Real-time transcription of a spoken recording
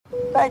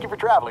Thank you for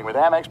traveling with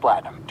Amex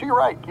Platinum. To your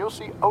right, you'll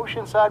see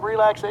oceanside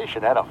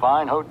relaxation at a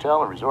fine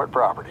hotel and resort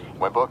property.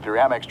 When booked through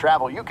Amex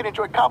Travel, you can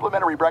enjoy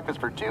complimentary breakfast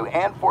for 2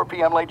 and 4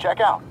 p.m. late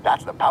checkout.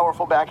 That's the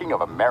powerful backing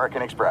of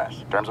American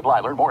Express. Terms apply.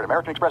 Learn more at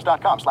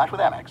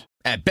americanexpress.com/withAmex.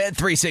 At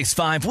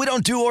Bet365, we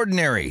don't do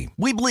ordinary.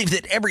 We believe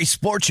that every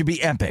sport should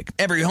be epic.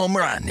 Every home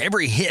run,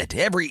 every hit,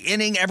 every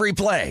inning, every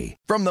play.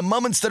 From the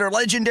moments that are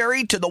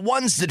legendary to the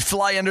ones that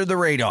fly under the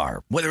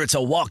radar. Whether it's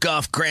a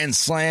walk-off grand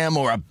slam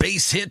or a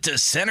base hit to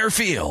center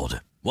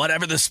field.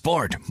 Whatever the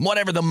sport,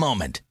 whatever the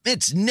moment.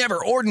 It's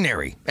never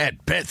ordinary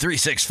at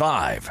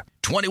Bet365.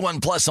 21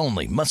 plus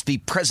only. Must be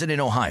present in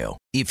Ohio.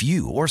 If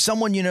you or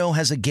someone you know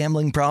has a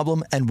gambling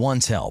problem and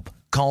wants help,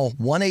 call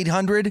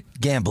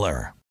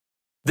 1-800-GAMBLER.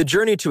 The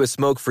journey to a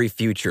smoke-free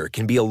future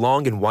can be a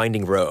long and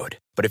winding road.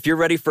 But if you're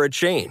ready for a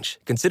change,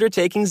 consider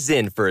taking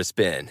Zyn for a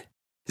spin.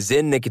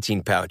 Zyn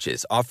nicotine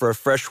pouches offer a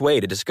fresh way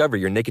to discover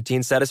your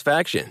nicotine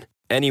satisfaction.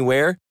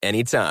 Anywhere,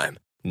 anytime.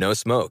 No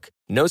smoke,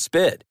 no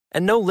spit,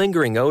 and no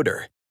lingering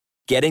odor.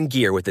 Get in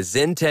gear with the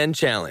Zyn 10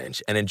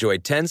 Challenge and enjoy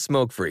 10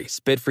 smoke-free,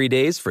 spit-free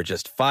days for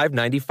just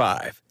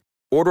 $5.95.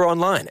 Order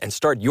online and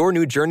start your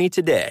new journey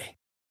today.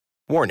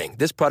 Warning,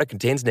 this product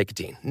contains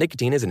nicotine.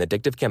 Nicotine is an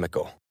addictive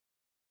chemical.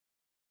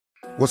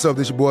 What's up,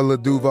 this your boy Lil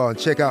Duval, and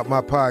check out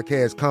my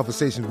podcast,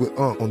 Conversations with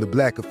Unc, on the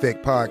Black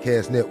Effect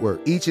Podcast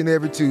Network. Each and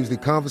every Tuesday,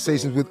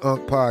 Conversations with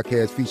Unc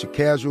podcast feature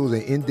casual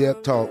and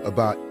in-depth talk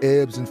about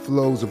ebbs and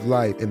flows of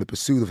life and the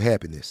pursuit of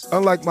happiness.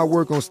 Unlike my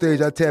work on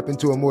stage, I tap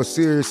into a more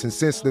serious and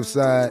sensitive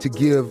side to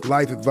give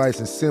life advice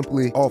and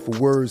simply offer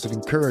words of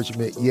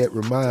encouragement, yet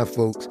remind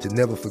folks to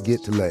never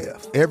forget to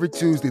laugh. Every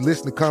Tuesday,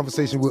 listen to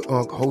Conversations with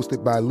Unc,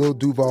 hosted by Lil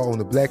Duval on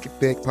the Black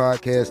Effect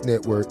Podcast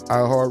Network,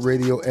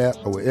 iHeartRadio app,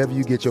 or wherever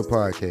you get your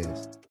podcasts.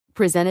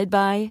 Presented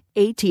by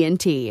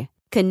AT&T.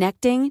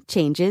 Connecting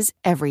changes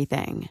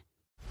everything.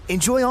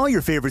 Enjoy all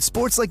your favorite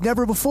sports like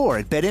never before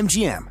at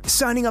BetMGM.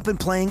 Signing up and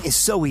playing is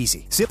so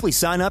easy. Simply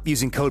sign up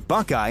using code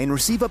Buckeye and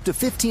receive up to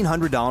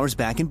 $1,500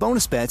 back in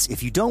bonus bets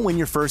if you don't win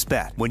your first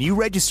bet. When you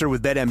register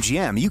with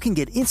BetMGM, you can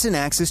get instant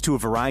access to a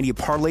variety of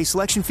parlay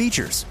selection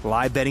features,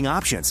 live betting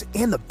options,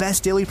 and the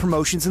best daily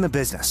promotions in the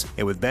business.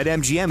 And with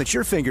BetMGM at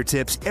your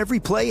fingertips, every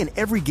play and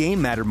every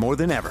game matter more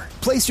than ever.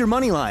 Place your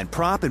moneyline,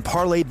 prop, and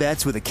parlay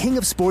bets with the king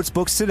of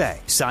sportsbooks today.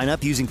 Sign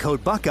up using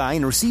code Buckeye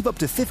and receive up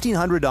to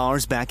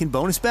 $1,500 back in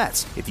bonus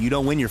bets if you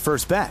don't win your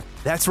first bet.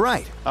 That's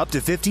right, up to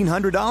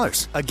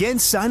 $1,500. Again,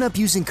 sign up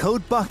using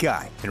code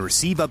Buckeye and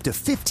receive up to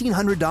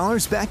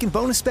 $1,500 back in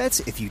bonus bets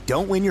if you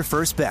don't win your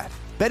first bet.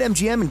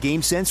 BetMGM and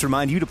GameSense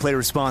remind you to play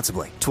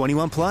responsibly.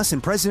 21 plus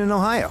and present in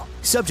Ohio.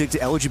 Subject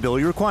to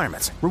eligibility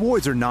requirements.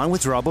 Rewards are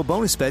non-withdrawable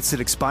bonus bets that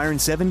expire in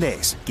 7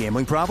 days.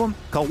 Gambling problem?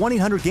 Call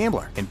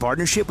 1-800-GAMBLER in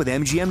partnership with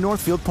MGM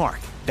Northfield Park.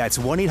 That's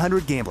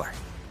 1-800-GAMBLER.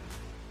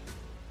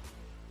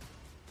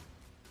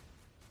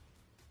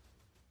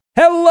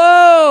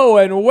 Hello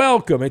and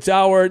welcome. It's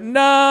our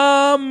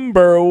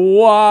number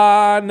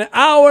one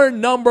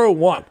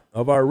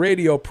of our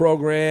radio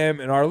program,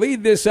 and our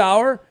lead this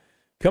hour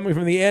coming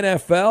from the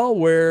NFL,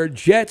 where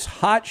Jets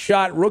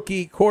hotshot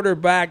rookie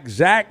quarterback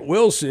Zach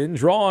Wilson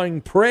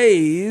drawing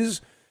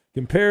praise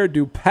compared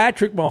to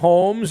Patrick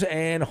Mahomes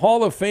and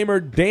Hall of Famer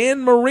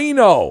Dan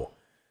Marino.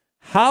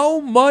 How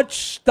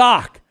much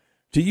stock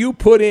do you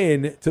put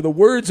in to the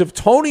words of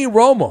Tony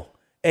Romo,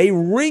 a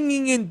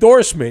ringing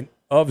endorsement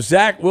of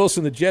Zach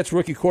Wilson, the Jets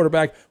rookie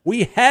quarterback?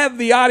 We have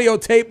the audio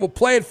tape. We'll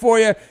play it for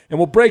you, and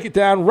we'll break it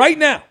down right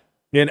now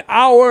in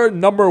our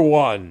number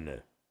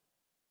one.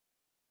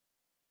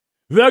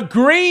 The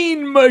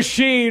Green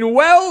Machine,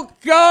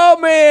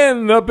 welcome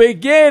in the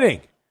beginning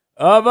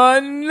of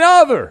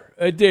another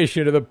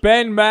edition of the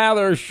Ben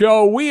Maller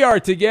Show. We are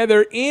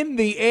together in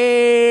the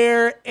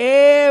air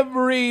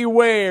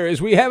everywhere as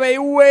we have a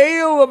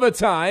whale of a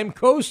time,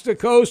 coast to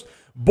coast,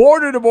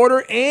 border to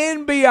border,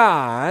 and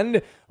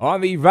beyond, on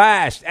the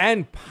vast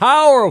and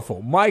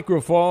powerful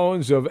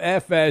microphones of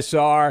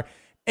FSR,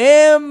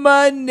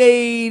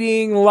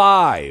 emanating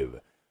live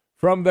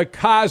from the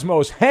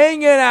cosmos,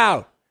 hanging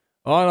out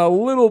on a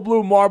little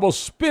blue marble,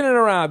 spinning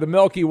around the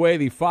Milky Way,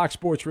 the Fox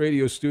Sports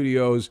Radio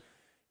studios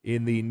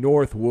in the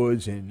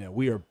Northwoods. And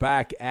we are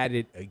back at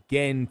it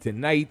again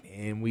tonight,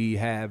 and we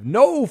have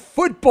no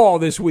football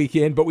this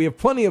weekend, but we have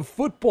plenty of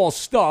football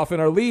stuff,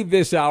 and our lead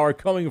this hour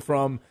coming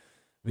from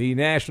the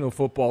National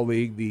Football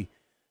League, the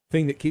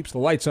thing that keeps the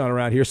lights on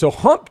around here. So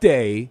Hump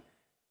Day,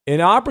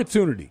 an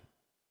opportunity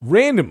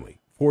randomly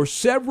for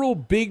several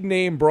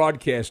big-name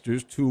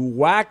broadcasters to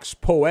wax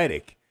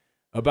poetic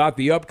about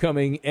the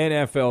upcoming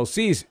NFL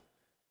season.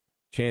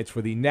 Chance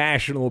for the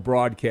national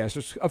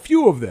broadcasters, a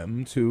few of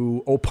them,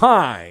 to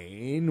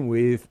opine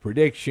with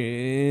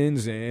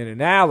predictions and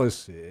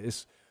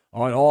analysis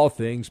on all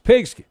things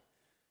pigskin.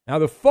 Now,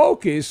 the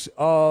focus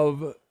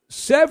of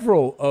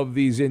several of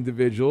these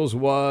individuals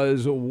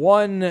was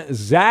one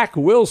Zach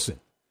Wilson.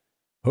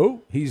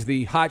 Who? He's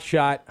the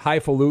hotshot,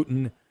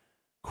 highfalutin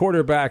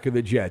quarterback of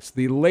the Jets,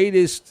 the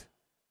latest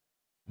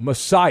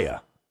messiah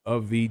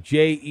of the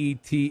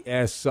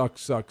Jets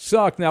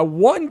suck. Now,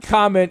 one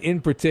comment in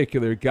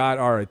particular got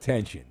our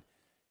attention.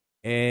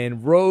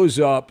 and rose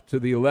up to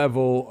the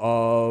level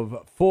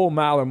of full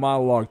Maller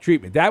monologue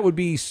treatment. That would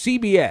be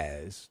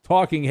CBS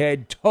talking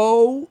head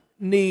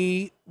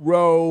Tony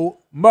Romo.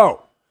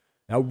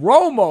 Now,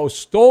 Romo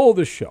stole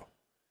the show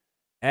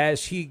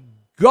as he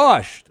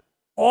gushed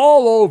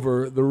all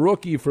over the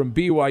rookie from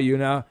BYU.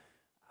 Now,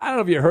 I don't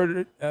know if you heard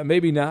it.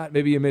 Maybe not.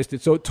 Maybe you missed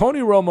it. So Tony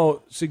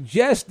Romo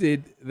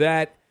suggested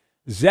that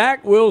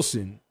Zach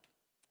Wilson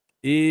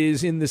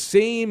is in the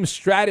same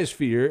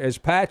stratosphere as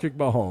Patrick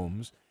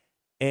Mahomes,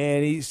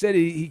 and he said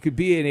he could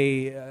be in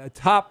a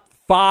top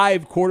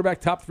 5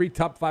 quarterback, top 3,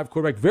 top 5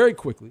 quarterback very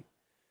quickly,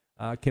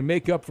 can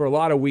make up for a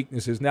lot of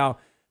weaknesses. Now,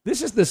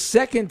 this is the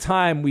second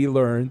time we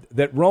learned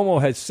that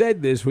Romo has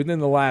said this within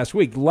the last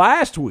week.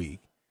 Last week,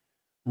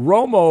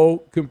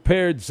 Romo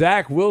compared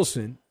Zach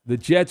Wilson, the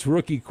Jets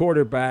rookie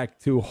quarterback,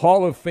 to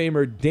Hall of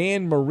Famer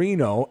Dan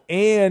Marino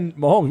and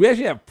Mahomes. We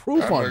actually have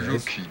proof on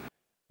this.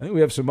 I think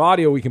we have some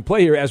audio we can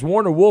play here. As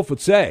Warner Wolf would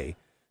say,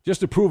 just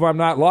to prove I'm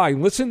not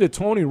lying, listen to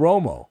Tony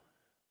Romo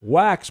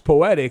wax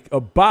poetic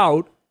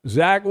about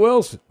Zach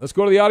Wilson. Let's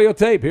go to the audio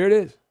tape. Here it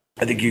is.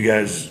 I think you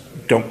guys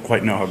don't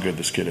quite know how good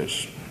this kid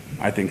is.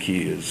 I think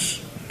he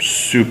is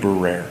super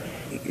rare.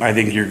 I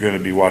think you're going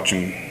to be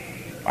watching,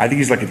 I think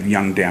he's like a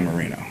young Dan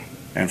Marino.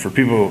 And for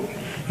people,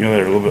 that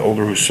are a little bit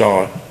older who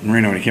saw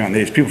Marino when he came out in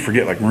the 80s, people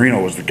forget like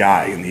Marino was the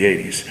guy in the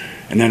 80s.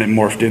 And then it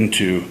morphed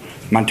into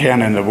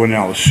Montana ended up winning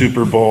all the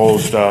Super Bowl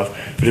stuff.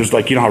 But it was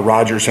like, how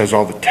Rodgers has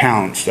all the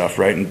talent stuff,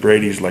 right? And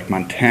Brady's like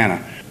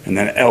Montana. And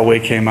then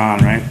Elway came on,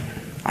 right?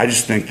 I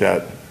just think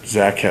that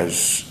Zach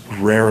has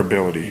rare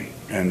ability,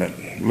 and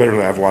that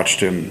literally I've watched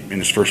him in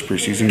his first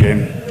preseason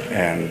game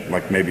and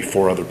like maybe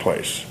 4 other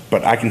plays.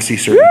 But I can see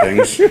certain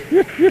things,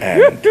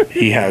 and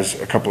he has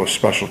a couple of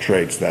special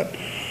traits that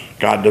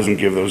God doesn't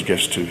give those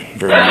gifts to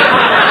very many people.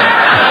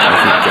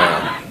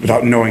 I think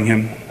without knowing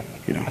him,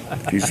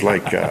 he's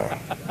like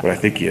what I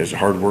think he is, a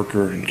hard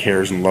worker and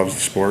cares and loves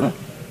the sport.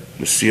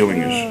 The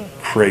ceiling is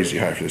crazy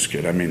high for this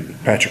kid. I mean,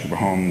 Patrick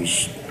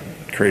Mahomes,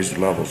 crazy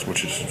levels,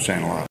 which is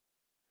saying a lot.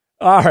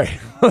 All right.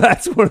 Well,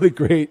 that's one of the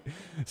great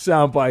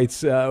sound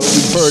bites we've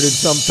heard in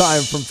some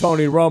time from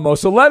Tony Romo.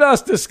 So let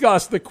us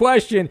discuss the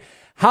question,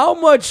 how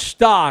much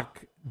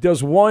stock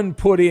does one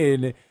put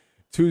in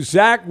to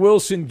Zach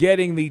Wilson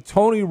getting the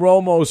Tony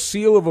Romo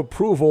seal of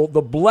approval,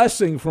 the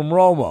blessing from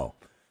Romo?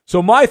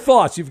 So my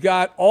thoughts, you've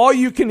got all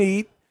you can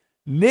eat,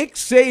 Nick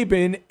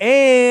Saban,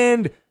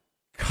 and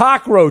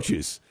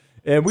cockroaches.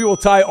 And we will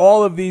tie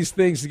all of these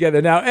things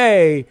together. Now,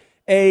 a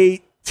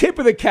tip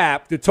of the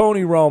cap to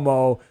Tony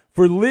Romo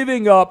for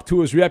living up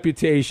to his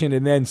reputation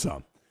and then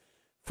some.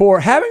 For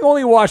having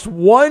only watched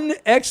one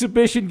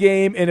exhibition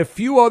game and a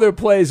few other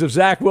plays of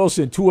Zach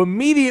Wilson to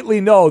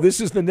immediately know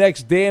this is the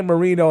next Dan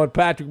Marino and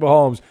Patrick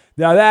Mahomes.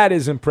 Now, that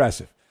is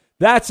impressive.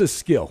 That's a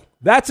skill.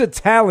 That's a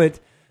talent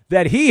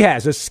that he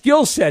has, a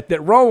skill set that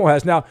Romo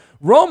has. Now,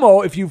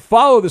 Romo, if you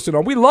follow this at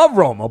all, we love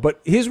Romo,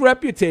 but his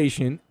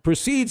reputation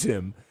precedes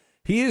him.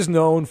 He is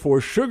known for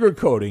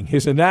sugarcoating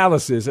his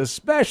analysis,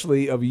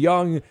 especially of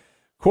young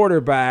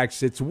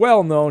quarterbacks. It's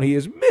well known he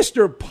is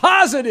Mr.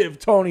 Positive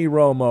Tony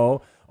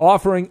Romo,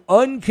 offering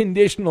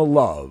unconditional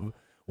love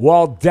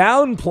while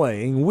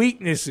downplaying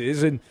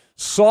weaknesses and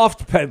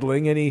soft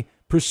peddling any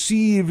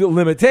perceived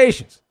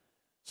limitations.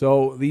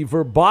 So the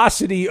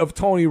verbosity of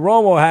Tony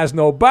Romo has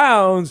no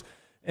bounds,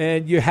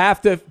 and you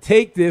have to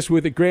take this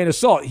with a grain of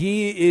salt.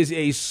 He is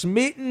a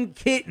smitten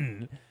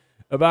kitten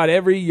about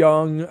every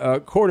young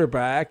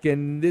quarterback,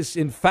 and this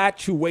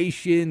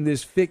infatuation,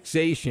 this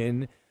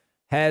fixation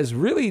has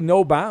really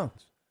no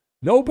bounds.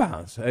 No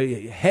bounds.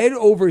 Head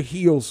over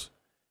heels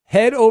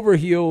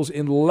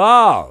in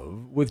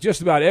love with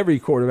just about every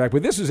quarterback.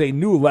 But this is a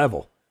new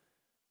level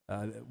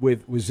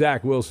with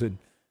Zach Wilson,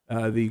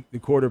 the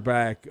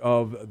quarterback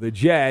of the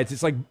Jets.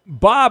 It's like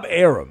Bob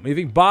Arum. You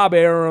think Bob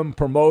Arum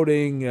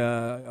promoting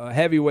a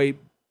heavyweight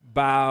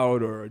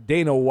bout, or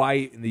Dana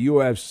White in the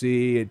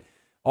UFC, and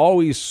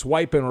always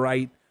swiping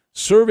right,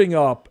 serving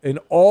up an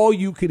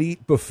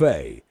all-you-can-eat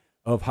buffet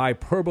of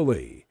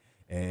hyperbole.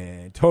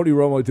 And Tony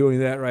Romo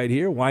doing that right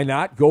here. Why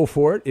not? Go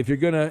for it. If you're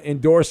going to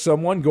endorse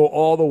someone, go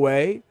all the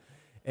way.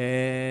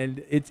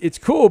 And it's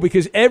cool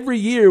because every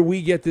year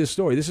we get this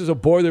story. This is a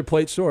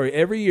boilerplate story.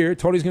 Every year,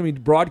 Tony's going to be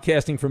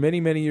broadcasting for many,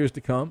 many years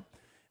to come.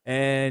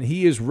 And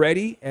he is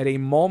ready at a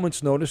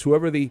moment's notice,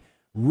 whoever the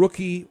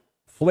rookie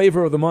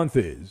flavor of the month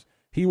is.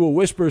 He will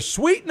whisper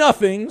sweet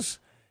nothings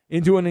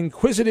into an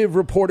inquisitive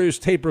reporter's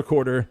tape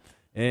recorder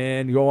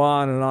and go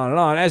on and on and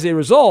on. As a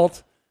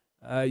result,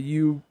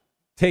 you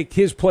take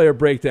his player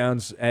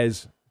breakdowns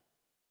as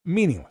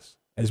meaningless.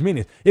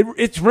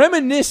 It's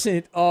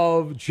reminiscent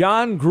of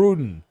John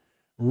Gruden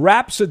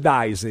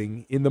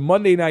rhapsodizing in the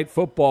Monday Night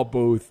Football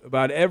booth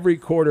about every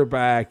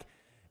quarterback.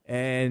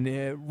 And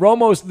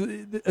Romo's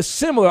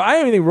similar. I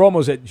don't even think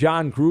Romo's at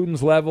John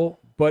Gruden's level,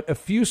 but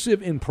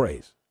effusive in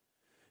praise.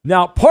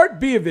 Now,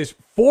 part B of this,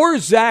 for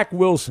Zach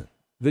Wilson,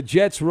 the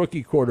Jets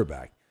rookie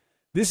quarterback,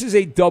 this is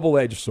a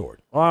double-edged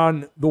sword.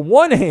 On the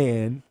one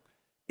hand,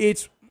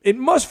 it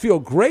must feel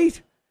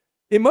great.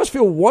 It must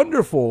feel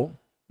wonderful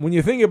when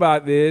you think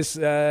about this,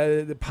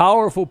 the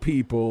powerful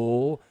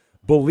people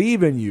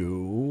believe in you.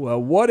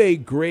 What a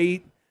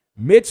great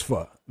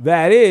mitzvah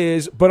that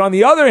is. But on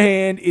the other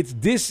hand, it's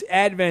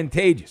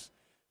disadvantageous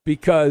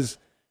because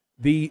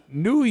the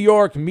New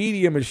York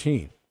media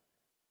machine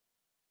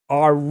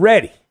are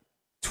ready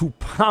to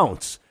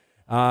pounce.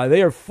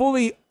 They are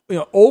fully,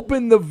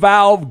 open the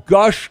valve,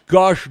 gush,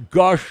 gush,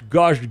 gush,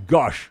 gush,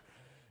 gush.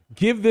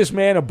 Give this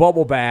man a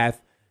bubble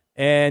bath,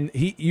 and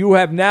you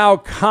have now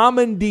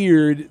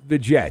commandeered the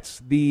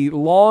Jets, the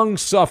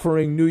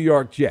long-suffering New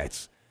York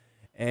Jets.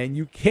 And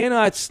you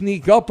cannot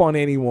sneak up on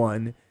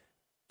anyone,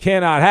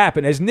 cannot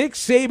happen. As Nick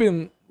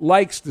Saban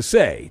likes to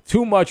say,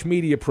 too much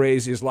media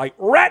praise is like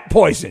rat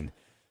poison.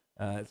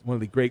 It's one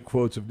of the great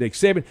quotes of Nick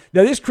Saban.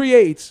 Now, this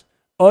creates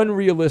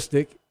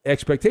unrealistic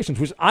expectations,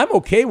 which I'm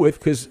okay with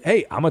because,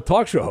 hey, I'm a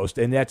talk show host,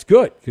 and that's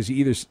good because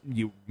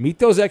you meet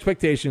those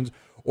expectations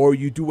or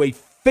you do a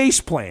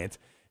faceplant,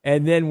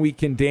 and then we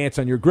can dance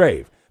on your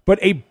grave. But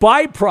a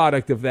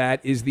byproduct of that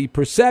is the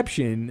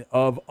perception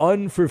of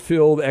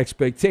unfulfilled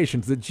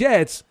expectations. The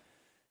Jets,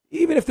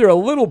 even if they're a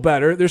little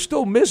better, they're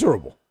still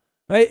miserable.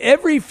 Right?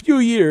 Every few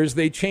years,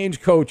 they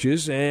change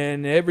coaches,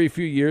 and every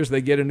few years,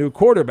 they get a new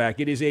quarterback.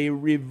 It is a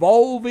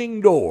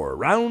revolving door,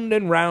 round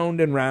and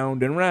round and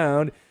round and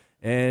round.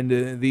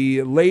 And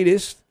the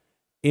latest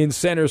in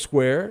center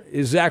square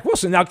is Zach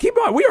Wilson. Now, keep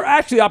in mind, we are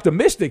actually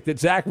optimistic that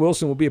Zach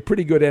Wilson will be a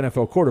pretty good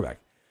NFL quarterback.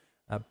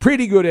 A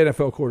pretty good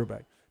NFL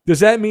quarterback.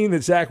 Does that mean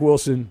that Zach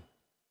Wilson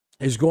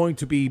is going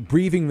to be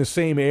breathing the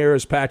same air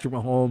as Patrick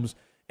Mahomes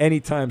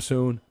anytime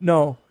soon?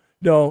 No,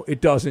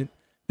 it doesn't.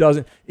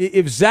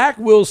 If Zach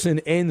Wilson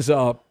ends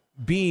up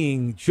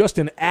being just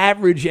an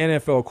average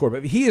NFL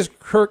quarterback, he is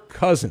Kirk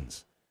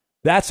Cousins.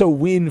 That's a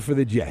win for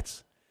the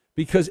Jets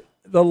because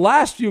the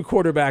last few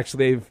quarterbacks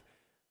they've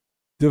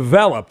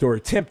developed or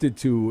attempted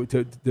to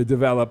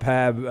develop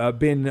have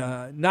been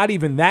not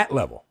even that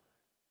level.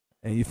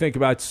 And you think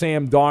about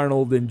Sam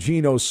Darnold and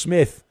Geno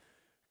Smith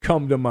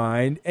come to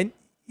mind, and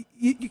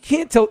you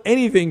can't tell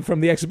anything from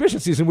the exhibition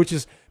season, which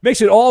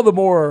makes it all the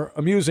more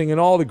amusing and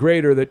all the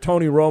greater that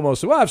Tony Romo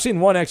said, well, I've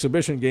seen one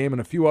exhibition game and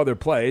a few other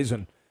plays,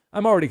 and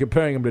I'm already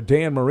comparing him to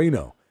Dan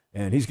Marino,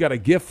 and he's got a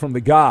gift from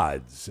the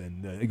gods,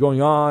 and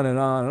going on and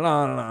on and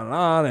on and on and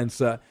on.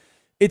 And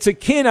it's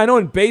akin, I know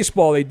in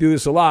baseball they do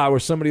this a lot,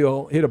 where somebody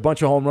will hit a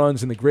bunch of home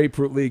runs in the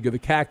Grapefruit League or the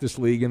Cactus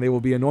League, and they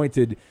will be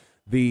anointed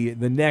the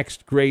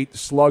next great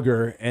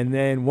slugger, and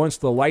then once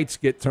the lights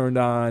get turned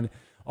on,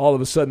 all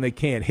of a sudden they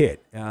can't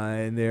hit.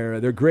 And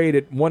they're great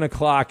at 1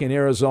 o'clock in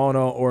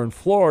Arizona or in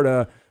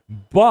Florida,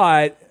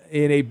 but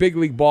in a big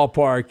league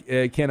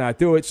ballpark cannot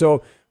do it.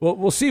 So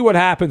we'll see what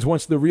happens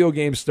once the real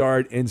games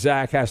start and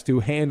Zach has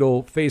to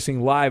handle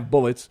facing live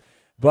bullets.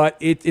 But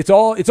it's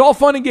all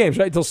fun and games,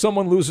 right? Until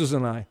someone loses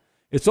an eye.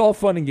 It's all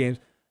fun and games.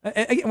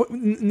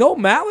 No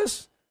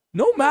malice.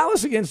 No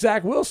malice against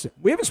Zach Wilson.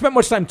 We haven't spent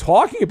much time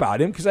talking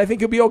about him because I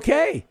think he'll be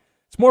okay.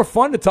 It's more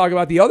fun to talk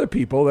about the other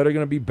people that are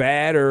going to be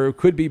bad or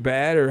could be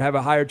bad or have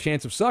a higher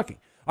chance of sucking.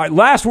 All right,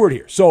 last word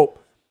here. So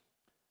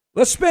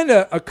let's spend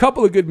a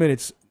couple of good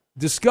minutes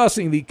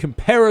discussing the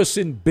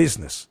comparison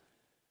business.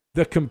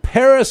 The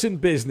comparison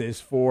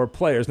business for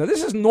players. Now,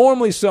 this is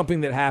normally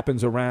something that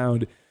happens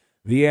around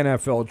the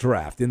NFL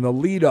draft. In the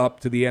lead up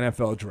to the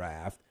NFL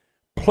draft,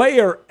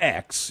 player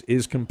X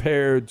is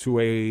compared to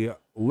a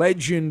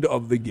legend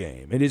of the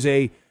game. It is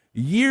a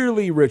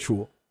yearly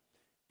ritual.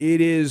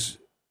 It is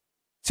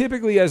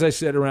typically, as I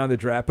said, around the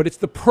draft, but it's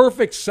the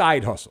perfect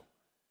side hustle.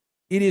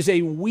 It is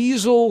a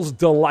weasel's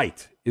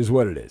delight, is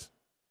what it is.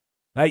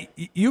 Now,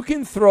 you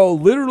can throw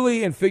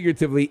literally and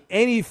figuratively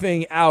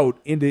anything out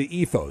into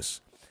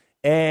ethos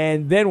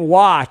and then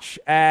watch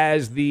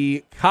as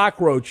the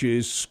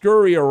cockroaches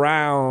scurry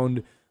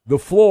around the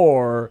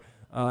floor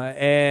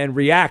and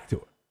react to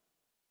it.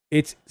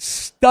 It's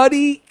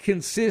study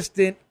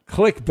consistent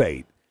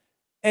clickbait.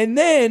 And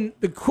then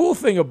the cool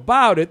thing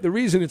about it, the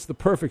reason it's the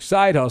perfect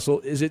side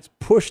hustle, is it's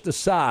pushed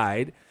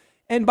aside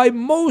and by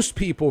most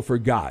people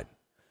forgotten.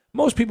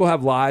 Most people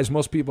have lives.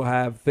 Most people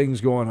have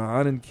things going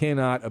on and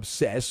cannot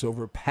obsess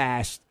over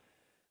past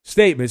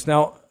statements.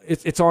 Now,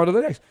 it's on to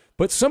the next.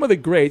 But some of the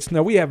greats,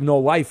 now we have no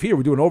life here.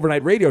 We do an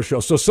overnight radio show.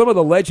 So some of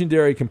the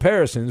legendary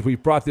comparisons,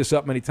 we've brought this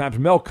up many times.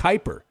 Mel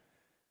Kiper,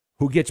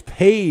 who gets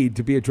paid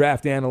to be a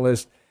draft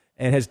analyst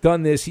and has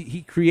done this.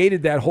 He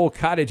created that whole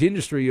cottage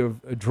industry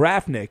of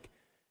Draftnik,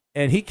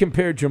 and he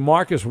compared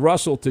Jamarcus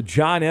Russell to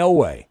John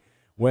Elway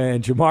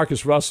when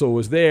Jamarcus Russell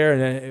was there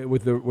and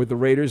with the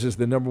Raiders as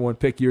the number one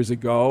pick years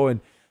ago. And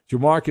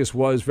Jamarcus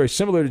was very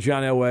similar to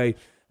John Elway,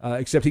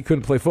 except he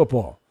couldn't play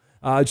football.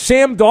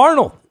 Sam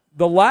Darnold,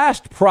 the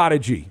last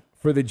prodigy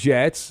for the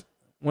Jets,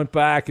 went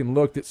back and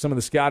looked at some of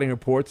the scouting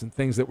reports and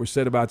things that were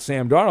said about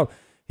Sam Darnold.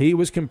 He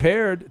was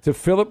compared to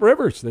Phillip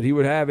Rivers, that he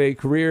would have a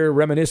career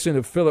reminiscent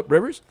of Phillip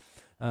Rivers.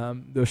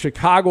 The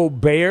Chicago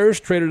Bears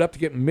traded up to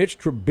get Mitch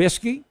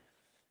Trubisky,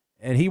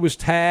 and he was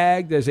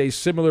tagged as a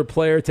similar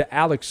player to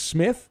Alex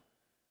Smith.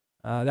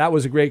 That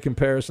was a great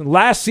comparison.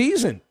 Last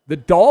season, the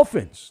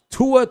Dolphins,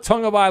 Tua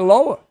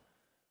Tagovailoa,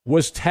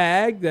 was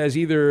tagged as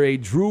either a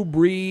Drew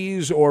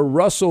Brees or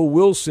Russell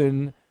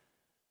Wilson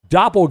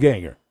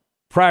doppelganger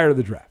prior to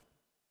the draft.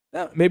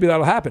 Now, maybe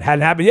that'll happen.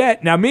 Hadn't happened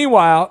yet. Now,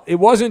 meanwhile, it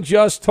wasn't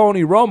just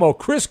Tony Romo.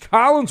 Chris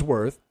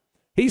Collinsworth,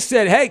 he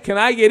said, hey, can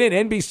I get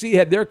in? NBC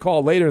had their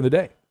call later in the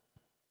day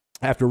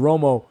after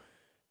Romo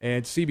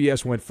and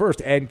CBS went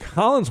first. And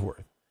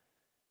Collinsworth,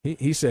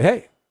 he said,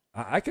 hey,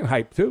 I can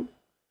hype too.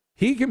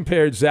 He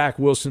compared Zach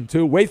Wilson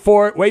to, wait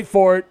for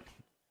it,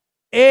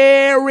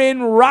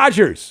 Aaron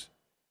Rodgers.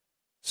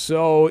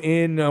 So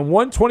in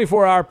one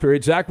 24-hour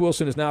period, Zach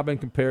Wilson has now been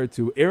compared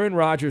to Aaron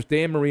Rodgers,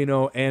 Dan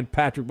Marino, and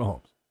Patrick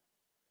Mahomes.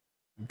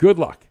 Good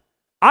luck.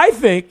 I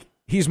think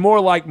he's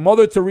more like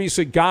Mother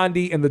Teresa,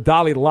 Gandhi, and the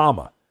Dalai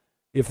Lama.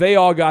 If they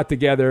all got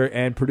together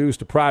and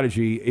produced a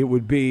prodigy, it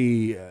would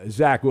be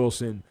Zach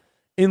Wilson,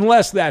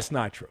 unless that's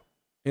not true.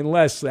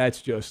 Unless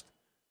that's just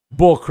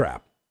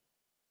bullcrap.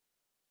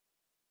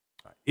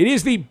 It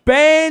is the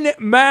Ben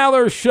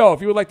Maller Show.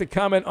 If you would like to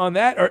comment on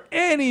that or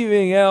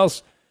anything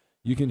else,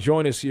 you can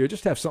join us here.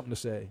 Just have something to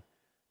say.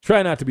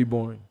 Try not to be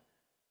boring.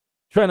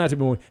 And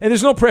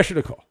there's no pressure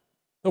to call.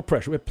 No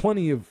pressure. We have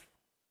plenty of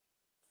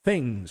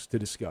things to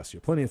discuss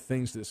here. But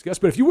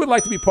if you would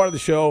like to be part of the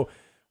show,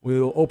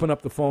 we'll open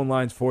up the phone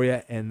lines for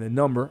you. And the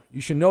number,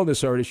 you should know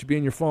this already. It should be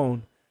in your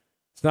phone.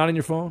 It's not in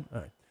your phone? All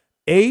right.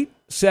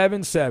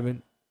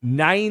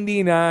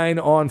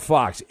 877-99 on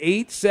Fox.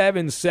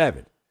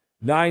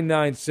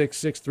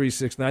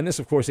 877-996-6369. This,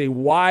 of course, a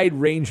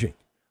wide-ranging,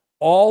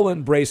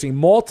 all-embracing,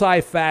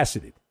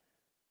 multifaceted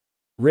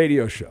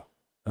radio show,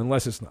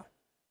 unless it's not.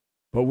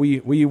 But we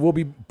will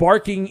be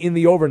barking in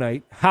the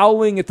overnight,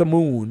 howling at the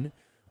moon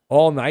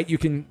all night. You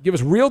can give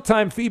us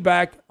real-time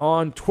feedback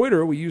on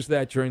Twitter. We used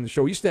that during the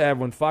show. We used to have,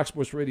 when Fox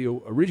Sports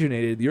Radio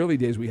originated, the early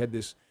days, we had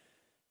this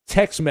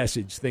text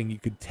message thing you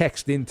could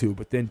text into,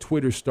 but then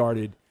Twitter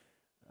started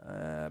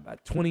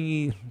about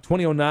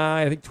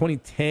 2009, I think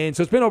 2010.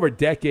 So it's been over a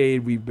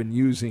decade we've been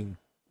using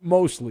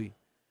mostly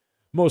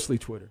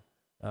Twitter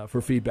for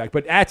feedback.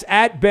 But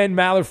at Ben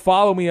Maller,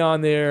 follow me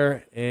on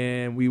there,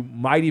 and we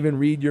might even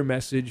read your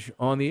message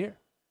on the air.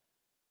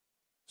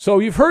 So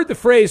you've heard the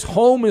phrase,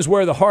 home is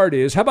where the heart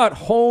is. How about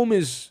home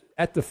is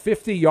at the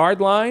 50-yard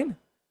line?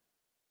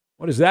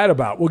 What is that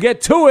about? We'll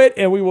get to it,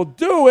 and we will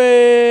do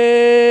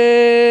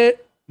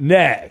it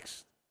next.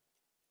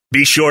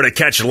 Be sure to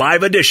catch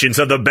live editions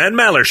of the Ben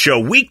Maller Show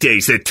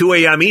weekdays at 2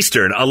 a.m.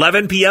 Eastern,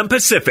 11 p.m.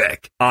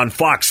 Pacific on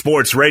Fox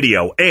Sports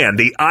Radio and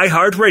the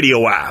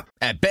iHeartRadio app.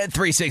 At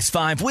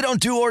Bet365, we don't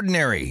do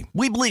ordinary.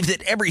 We believe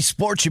that every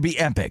sport should be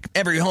epic.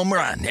 Every home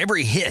run,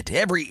 every hit,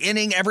 every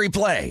inning, every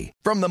play.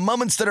 From the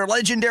moments that are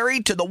legendary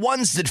to the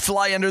ones that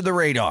fly under the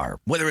radar.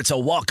 Whether it's a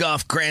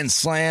walk-off grand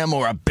slam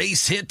or a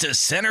base hit to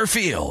center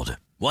field.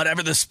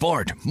 Whatever the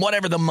sport,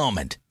 whatever the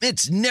moment,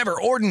 it's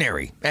never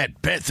ordinary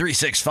at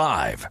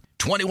Bet365.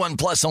 21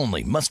 plus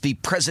only. Must be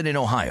present in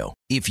Ohio.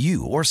 If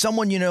you or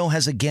someone you know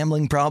has a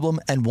gambling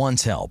problem and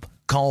wants help,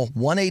 call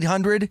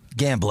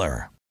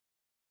 1-800-GAMBLER.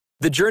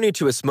 The journey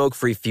to a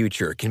smoke-free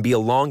future can be a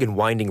long and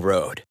winding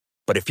road.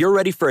 But if you're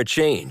ready for a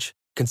change,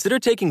 consider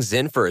taking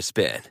Zyn for a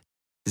spin.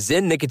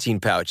 Zyn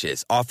nicotine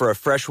pouches offer a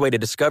fresh way to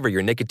discover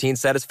your nicotine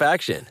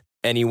satisfaction.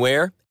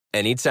 Anywhere,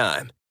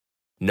 anytime.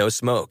 No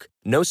smoke,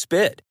 no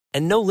spit,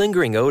 and no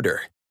lingering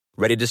odor.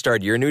 Ready to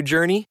start your new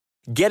journey?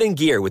 Get in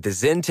gear with the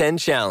Zyn 10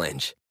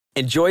 Challenge.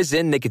 Enjoy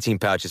Zyn nicotine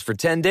pouches for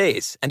 10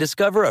 days and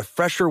discover a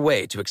fresher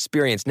way to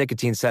experience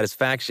nicotine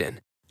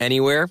satisfaction.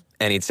 Anywhere,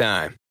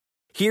 anytime.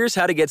 Here's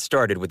how to get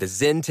started with the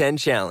Zyn 10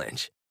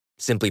 Challenge.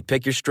 Simply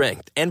pick your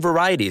strength and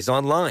varieties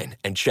online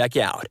and check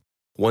out.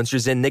 Once your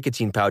Zyn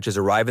nicotine pouches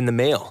arrive in the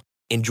mail,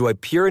 enjoy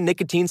pure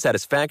nicotine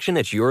satisfaction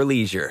at your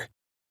leisure.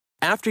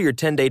 After your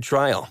 10-day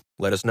trial,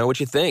 let us know what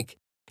you think.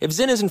 If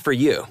Zyn isn't for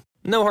you,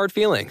 no hard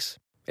feelings.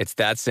 It's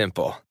that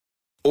simple.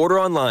 Order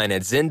online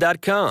at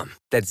Zyn.com.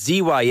 That's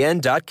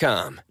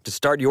ZYN.com to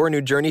start your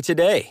new journey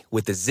today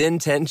with the Zyn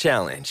 10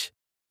 Challenge.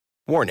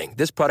 Warning,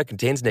 this product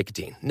contains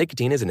nicotine.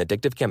 Nicotine is an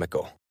addictive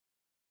chemical.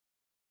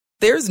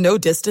 There's no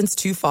distance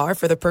too far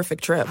for the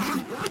perfect trip.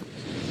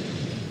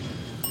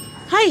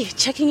 Hi,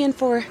 checking in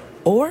for...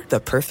 Or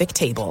the perfect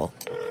table.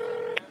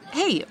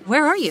 Hey,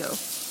 where are you?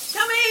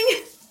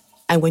 Coming!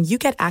 And when you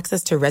get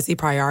access to Resi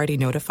Priority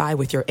Notify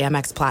with your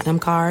Amex Platinum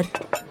card...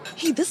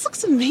 Hey, this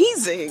looks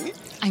amazing.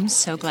 I'm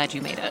so glad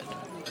you made it.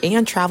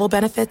 And travel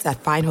benefits at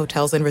fine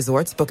hotels and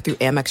resorts booked through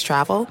Amex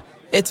Travel.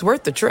 It's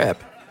worth the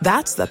trip.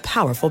 That's the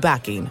powerful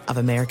backing of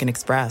American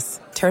Express.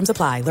 Terms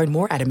apply. Learn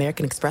more at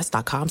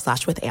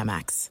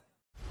americanexpress.com/withAmex.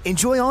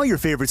 Enjoy all your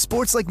favorite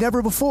sports like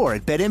never before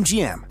at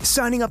BetMGM.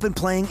 Signing up and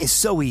playing is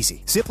so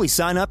easy. Simply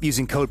sign up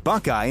using code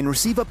Buckeye and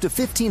receive up to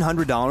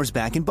 $1,500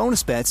 back in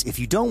bonus bets if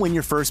you don't win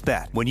your first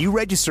bet. When you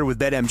register with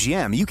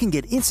BetMGM, you can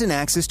get instant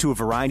access to a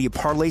variety of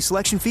parlay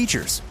selection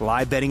features,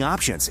 live betting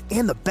options,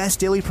 and the best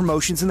daily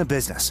promotions in the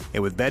business.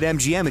 And with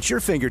BetMGM at your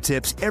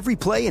fingertips, every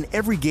play and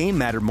every game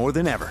matter more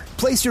than ever.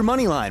 Place your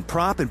moneyline,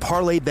 prop, and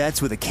parlay bets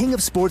with the king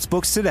of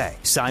sportsbooks today.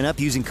 Sign up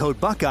using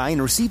code Buckeye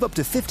and receive up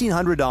to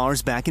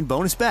 $1,500 back in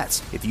bonus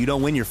bets. if you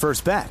don't win your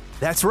first bet.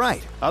 That's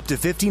right, up to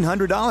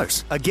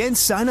 $1,500. Again,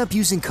 sign up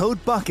using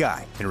code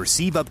Buckeye and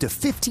receive up to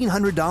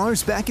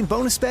 $1,500 back in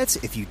bonus bets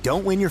if you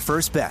don't win your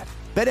first bet.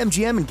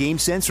 BetMGM and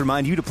GameSense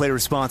remind you to play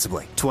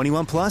responsibly.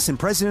 21 plus and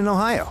present in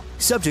Ohio.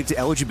 Subject to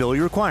eligibility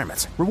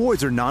requirements.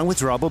 Rewards are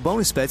non-withdrawable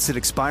bonus bets that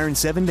expire in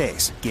 7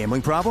 days.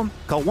 Gambling problem?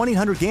 Call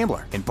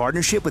 1-800-GAMBLER in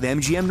partnership with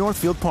MGM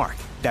Northfield Park.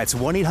 That's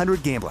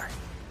 1-800-GAMBLER.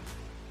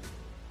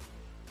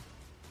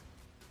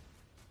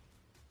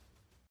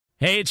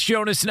 Hey, it's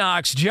Jonas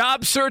Knox.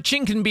 Job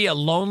searching can be a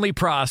lonely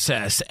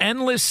process.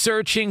 Endless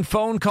searching,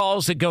 phone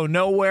calls that go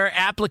nowhere,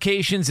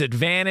 applications that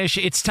vanish.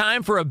 It's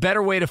time for a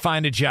better way to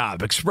find a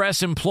job.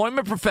 Express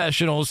Employment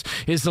Professionals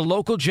is the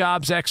local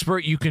jobs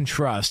expert you can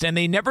trust, and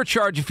they never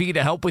charge a fee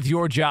to help with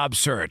your job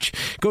search.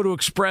 Go to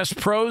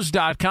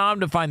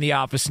expresspros.com to find the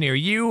office near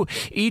you.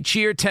 Each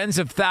year, tens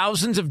of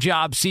thousands of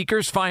job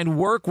seekers find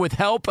work with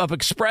help of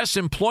Express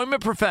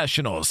Employment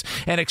Professionals,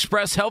 and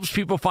Express helps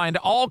people find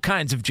all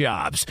kinds of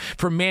jobs,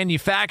 from manufacturing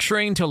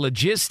to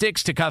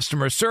logistics to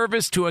customer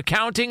service to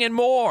accounting and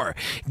more.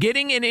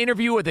 Getting an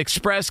interview with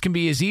Express can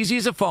be as easy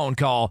as a phone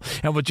call,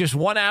 and with just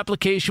one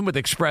application with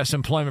Express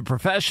Employment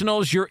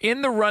Professionals, you're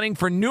in the running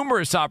for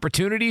numerous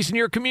opportunities in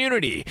your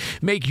community.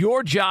 Make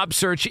your job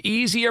search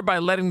easier by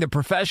letting the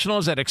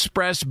professionals at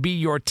Express be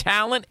your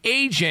talent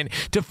agent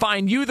to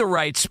find you the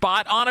right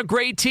spot on a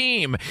great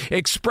team.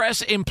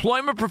 Express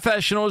Employment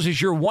Professionals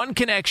is your one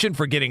connection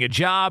for getting a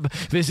job.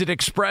 Visit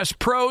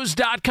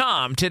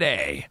expresspros.com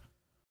today.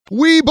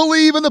 We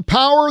believe in the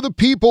power of the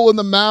people, and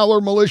the Maller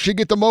Militia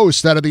get the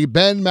most out of the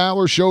Ben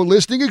Maller Show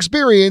listening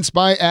experience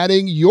by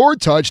adding your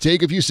touch.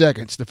 Take a few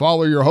seconds to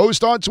follow your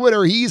host on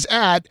Twitter. He's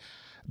at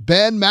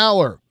Ben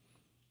Maller.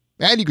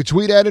 And you can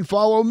tweet at and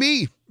follow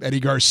me, Eddie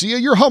Garcia,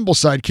 your humble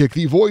sidekick,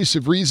 the voice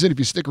of reason. If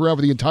you stick around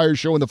for the entire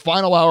show in the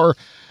final hour,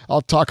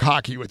 I'll talk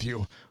hockey with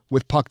you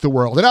with Puck the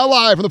World. And now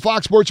live from the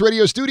Fox Sports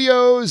Radio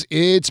studios,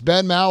 it's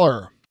Ben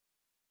Maller.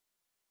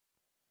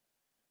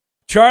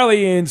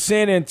 Charlie in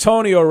San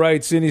Antonio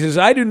writes in, he says,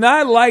 I do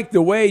not like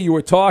the way you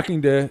were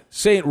talking to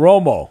St.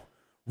 Romo.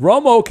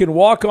 Romo can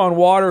walk on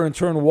water and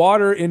turn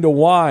water into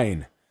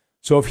wine.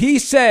 So if he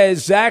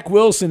says Zach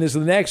Wilson is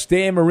the next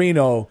Dan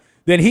Marino,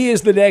 then he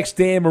is the next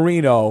Dan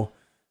Marino,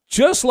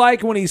 just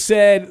like when he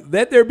said,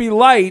 let there be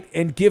light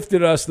and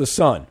gifted us the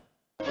sun.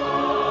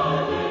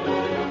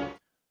 That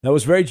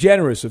was very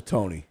generous of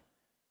Tony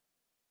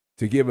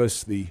to give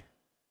us the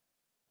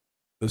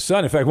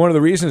sun. In fact, one of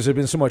the reasons there's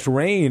been so much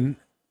rain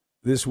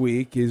this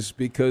week is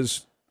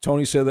because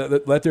Tony said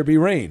that let there be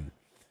rain.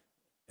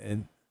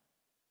 And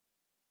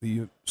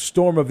the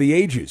storm of the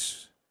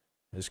ages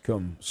has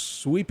come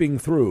sweeping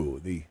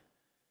through the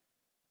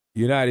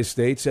United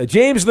States.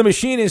 James the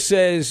Machinist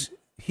says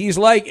he's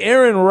like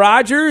Aaron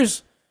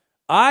Rodgers.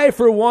 I,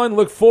 for one,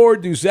 look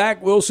forward to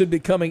Zach Wilson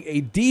becoming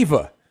a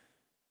diva,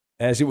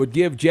 as it would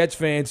give Jets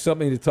fans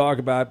something to talk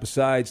about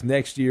besides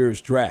next year's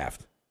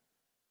draft.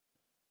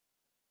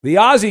 The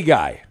Aussie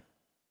guy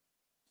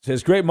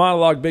says, great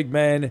monologue, big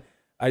man.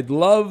 I'd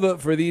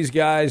love for these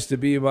guys to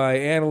be my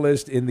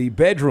analyst in the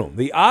bedroom.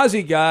 The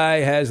Aussie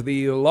guy has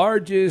the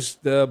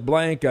largest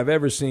blank I've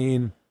ever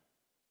seen.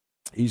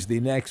 He's the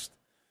next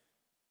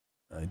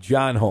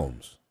John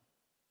Holmes.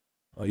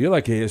 Oh, you're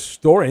like a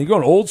historian. You're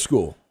going old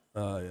school,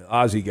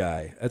 Aussie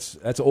guy.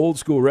 That's old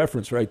school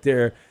reference right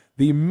there.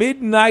 The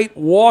Midnight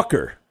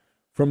Walker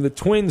from the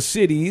Twin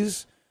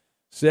Cities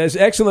says,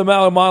 excellent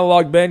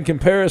monologue, Ben.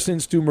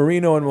 Comparisons to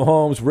Marino and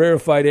Mahomes,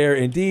 rarefied air.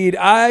 Indeed,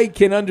 I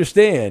can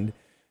understand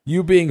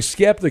you being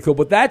skeptical,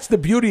 but that's the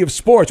beauty of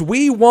sports.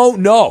 We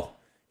won't know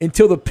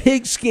until the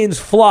pigskins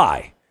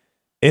fly,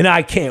 and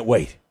I can't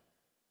wait.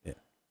 Yeah.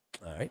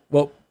 All right.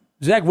 Well,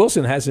 Zach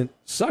Wilson hasn't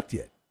sucked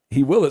yet.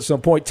 He will at some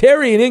point.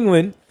 Terry in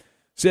England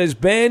says,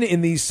 Ben,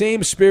 in the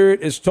same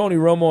spirit as Tony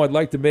Romo, I'd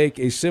like to make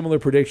a similar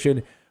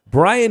prediction.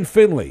 Brian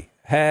Finley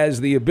has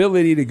the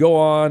ability to go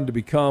on to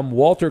become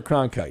Walter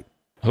Cronkite.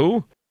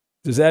 Who?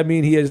 Does that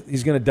mean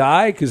he's going to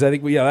die? Because I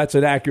think, that's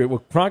an accurate.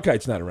 Well,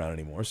 Cronkite's not around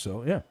anymore,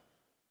 so yeah.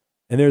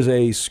 And there's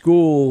a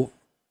school,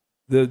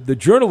 the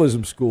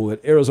journalism school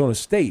at Arizona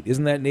State.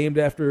 Isn't that named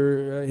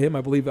after him?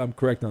 I believe I'm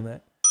correct on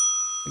that. I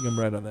think I'm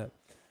right on that.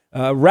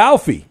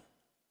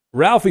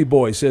 Ralphie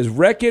boy says,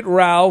 Wreck-It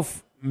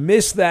Ralph,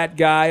 miss that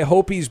guy.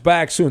 Hope he's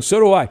back soon. So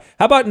do I.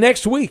 How about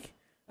next week?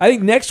 I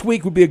think next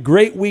week would be a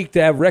great week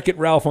to have Wreck-It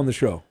Ralph on the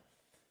show.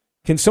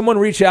 Can someone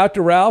reach out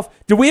to Ralph?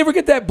 Did we ever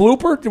get that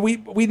blooper?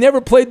 We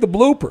never played the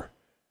blooper.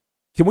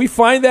 Can we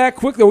find that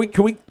quickly?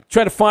 Can we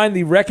try to find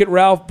the Wreck-It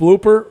Ralph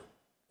blooper?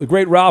 The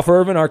great Ralph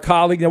Irvin, our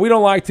colleague. Now, we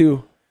don't like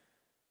to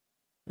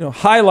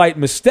highlight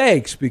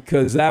mistakes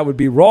because that would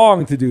be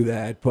wrong to do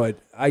that, but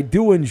I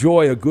do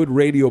enjoy a good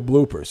radio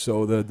blooper.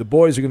 So the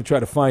boys are going to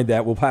try to find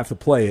that. We'll have to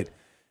play it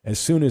as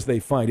soon as they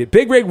find it.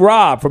 Big Rig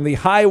Rob from the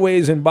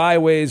highways and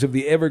byways of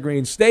the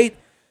Evergreen State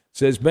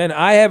says, Ben,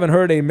 I haven't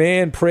heard a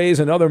man praise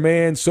another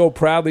man so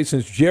proudly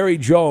since Jerry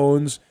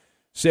Jones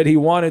said he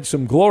wanted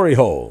some glory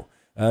hole.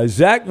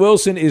 Zach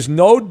Wilson is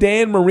no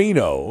Dan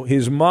Marino.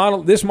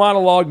 This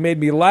monologue made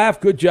me laugh.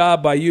 Good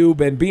job by you,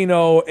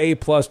 Benbino.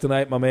 A+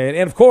 tonight, my man.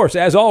 And, of course,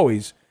 as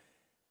always,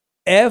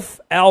 F.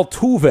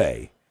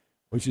 Altuve,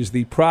 which is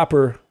the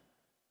proper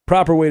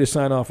way to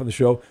sign off on the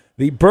show.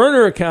 The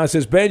burner account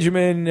says,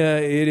 Benjamin,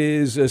 it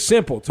is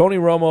simple. Tony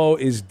Romo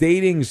is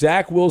dating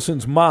Zach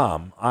Wilson's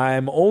mom.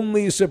 I'm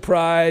only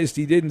surprised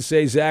he didn't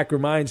say Zach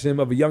reminds him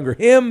of a younger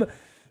him,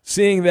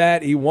 seeing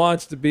that he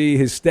wants to be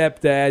his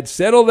stepdad.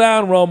 Settle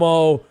down,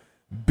 Romo.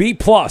 B+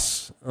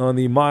 on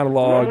the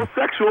monologue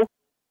homosexual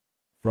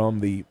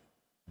from the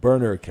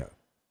burner account.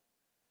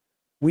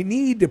 We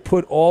need to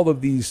put all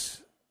of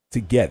these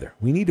together.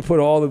 We need to put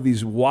all of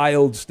these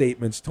wild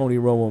statements Tony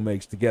Romo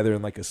makes together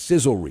in like a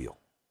sizzle reel.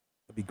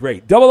 That'd be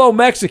great. 00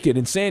 Mexican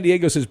in San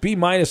Diego says B- on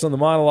the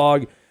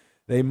monologue.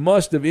 They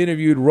must have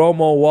interviewed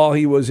Romo while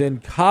he was in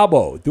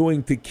Cabo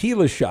doing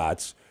tequila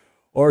shots,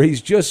 or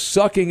he's just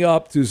sucking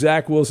up to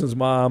Zach Wilson's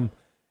mom,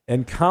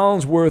 and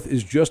Collinsworth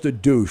is just a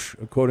douche,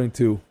 according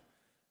to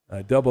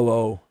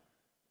 00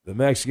 the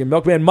Mexican.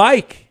 Milkman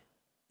Mike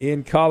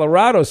in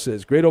Colorado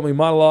says, great opening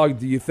monologue.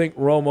 Do you think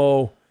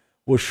Romo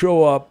will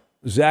show up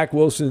Zach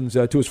Wilson's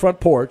to his front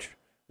porch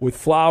with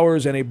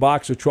flowers and a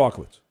box of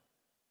chocolates?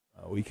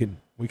 We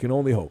can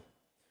only hope.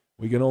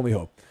 We can only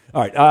hope.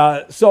 All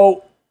right.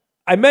 So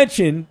I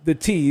mentioned the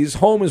tease.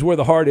 Home is where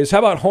the heart is. How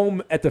about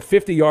home at the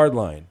 50-yard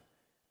line?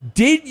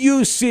 Did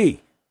you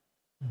see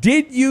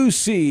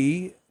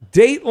Dateline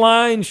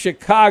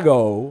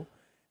Chicago,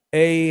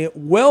 a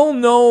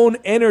well-known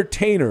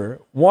entertainer,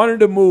 wanted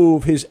to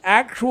move his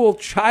actual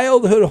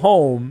childhood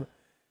home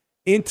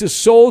into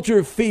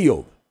Soldier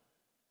Field,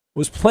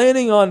 was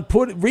planning on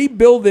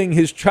rebuilding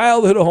his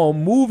childhood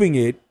home, moving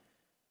it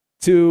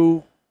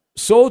to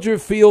Soldier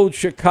Field,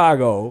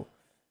 Chicago,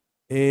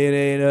 in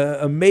an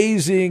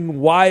amazing,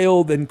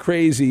 wild, and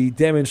crazy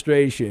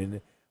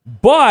demonstration.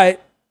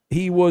 But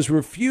he was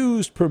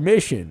refused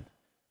permission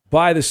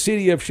by the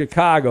city of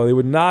Chicago. They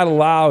would not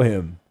allow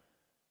him,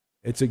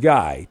 it's a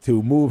guy,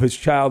 to move his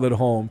childhood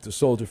home to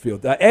Soldier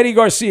Field. Eddie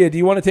Garcia, do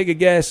you want to take a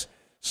guess?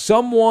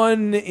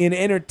 Someone in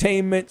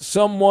entertainment,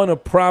 someone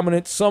of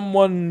prominence,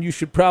 someone you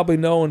should probably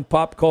know in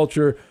pop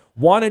culture,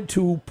 wanted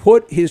to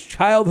put his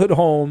childhood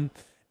home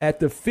at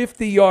the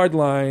 50-yard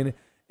line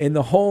in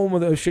the home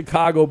of the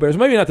Chicago Bears.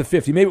 Maybe not the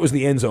 50, maybe it was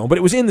the end zone, but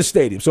it was in the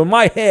stadium. So in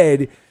my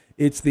head,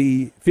 it's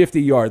the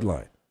 50-yard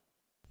line.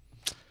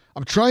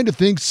 I'm trying to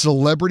think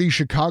celebrity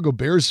Chicago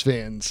Bears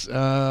fans.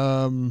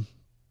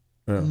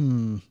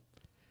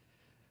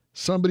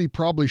 Somebody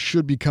probably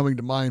should be coming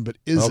to mind, but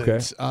isn't.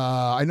 Okay.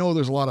 I know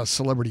there's a lot of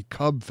celebrity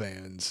Cub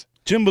fans.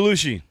 Jim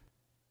Belushi.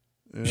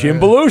 Jim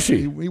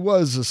Belushi. He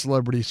was a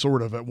celebrity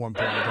sort of at one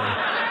point.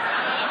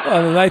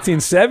 Well, in the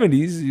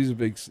 1970s, he was a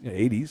big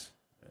 80s.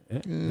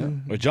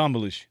 Or John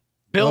Belushi.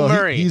 Bill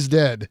Murray. He's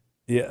dead.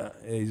 Yeah,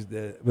 he's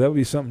dead. That would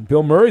be something.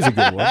 Bill Murray's a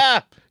good one.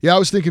 Yeah, I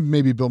was thinking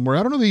maybe Bill Murray.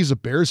 I don't know that he's a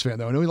Bears fan,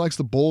 though. I know he likes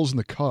the Bulls and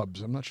the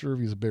Cubs. I'm not sure if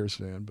he's a Bears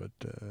fan, but...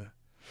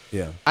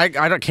 Yeah, I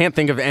can't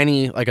think of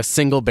any, like, a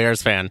single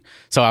Bears fan,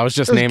 so I was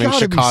just naming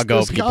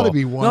Chicago people. There's got to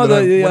be one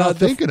that I'm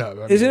thinking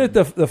of. Isn't it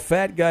the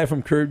fat guy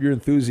from Curb Your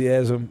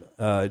Enthusiasm,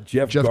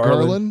 Jeff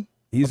Garland?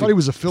 I thought he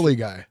was a Philly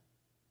guy.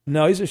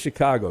 No, he's a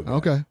Chicago guy.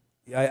 Okay.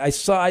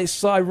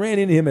 I ran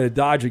into him at a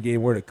Dodger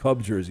game wearing a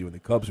Cubs jersey when the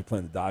Cubs were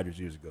playing the Dodgers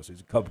years ago, so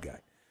he's a Cub guy.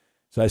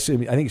 So I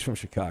think he's from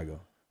Chicago,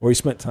 or he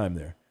spent time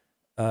there.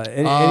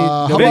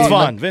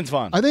 Vince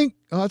Vaughn. I think,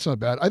 that's not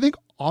bad. I think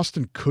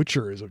Austin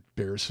Kutcher is a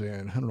Bears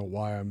fan. I don't know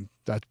why I'm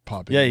that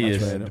popular. Yeah, he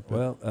is. Right.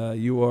 Well,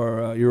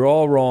 you're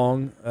all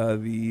wrong.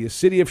 The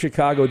city of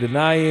Chicago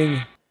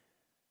denying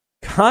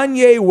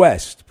Kanye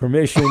West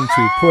permission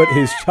to put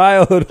his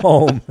childhood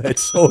home at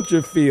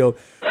Soldier Field.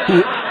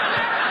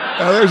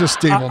 There's a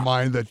stable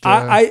mind that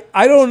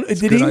I don't.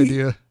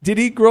 Did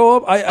he grow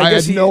up? I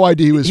guess had no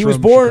idea he was from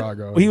born,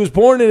 Chicago. He was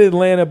born in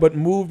Atlanta, but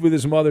moved with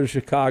his mother to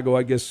Chicago.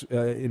 I guess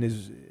in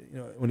his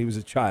when he was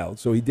a child.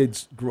 So he did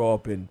grow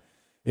up in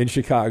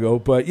Chicago.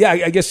 But yeah,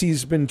 I guess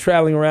he's been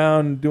traveling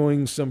around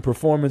doing some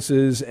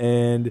performances,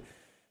 and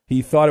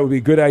he thought it would be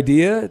a good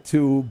idea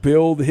to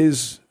build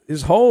his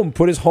home,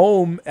 put his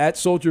home at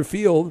Soldier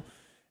Field,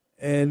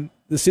 and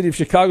the city of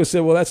Chicago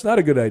said, "Well, that's not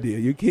a good idea.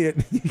 You can't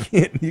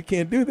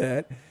do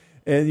that."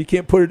 And you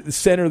can't put it at the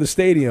center of the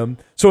stadium.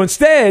 So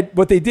instead,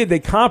 what they did, they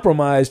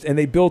compromised and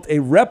they built a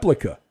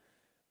replica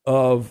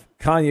of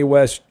Kanye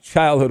West's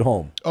childhood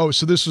home. Oh,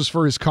 so this was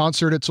for his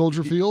concert at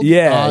Soldier Field?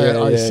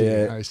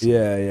 I see.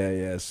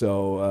 Yeah.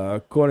 So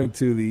according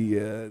to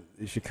the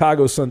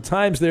Chicago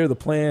Sun-Times there, the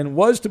plan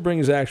was to bring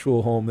his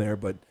actual home there,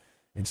 but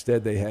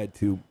instead they had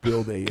to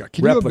build a replica.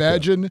 Can you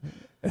imagine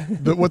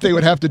what they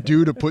would have to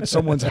do to put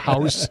someone's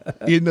house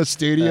in the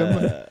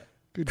stadium?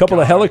 A couple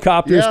of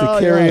helicopters to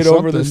carry it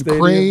over the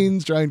stadium.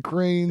 Giant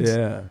cranes.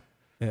 Yeah.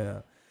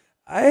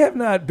 I have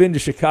not been to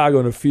Chicago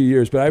in a few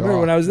years, but I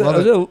remember when I was there,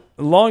 a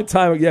long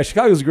time ago. Yeah,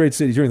 Chicago's a great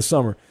city during the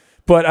summer.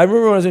 But I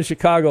remember when I was in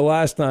Chicago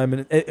last time,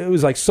 and it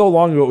was like so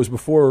long ago, it was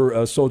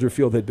before Soldier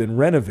Field had been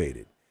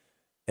renovated.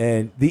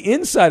 And the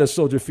inside of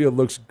Soldier Field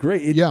looks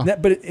great.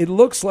 But it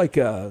looks like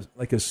a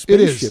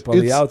spaceship on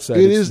the outside.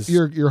 It is.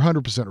 You're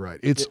 100% right.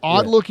 It's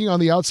odd looking on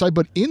the outside,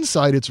 but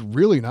inside it's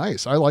really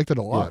nice. I liked it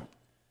a lot. Yeah.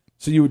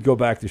 So you would go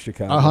back to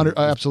Chicago?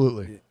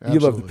 Absolutely. You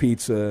love the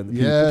pizza.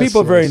 The people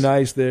are very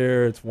nice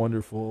there. It's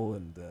wonderful.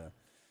 And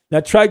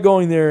now try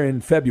going there in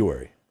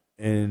February,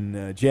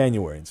 in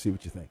January, and see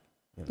what you think.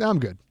 I'm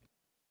good.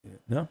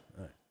 No? All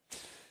right.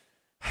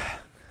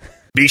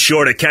 Be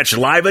sure to catch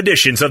live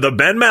editions of the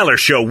Ben Maller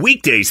Show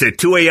weekdays at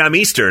 2 a.m.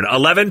 Eastern,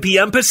 11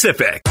 p.m.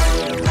 Pacific.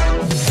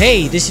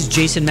 Hey, this is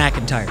Jason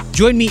McIntyre.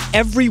 Join me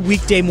every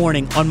weekday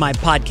morning on my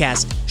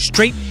podcast,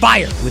 Straight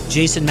Fire with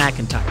Jason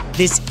McIntyre.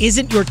 This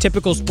isn't your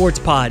typical sports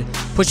pod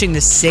pushing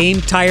the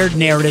same tired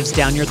narratives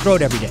down your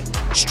throat every day.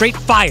 Straight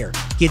Fire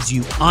gives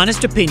you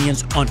honest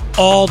opinions on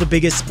all the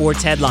biggest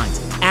sports headlines,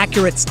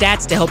 accurate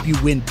stats to help you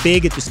win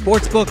big at the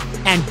sportsbook,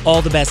 and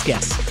all the best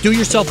guests. Do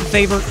yourself a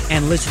favor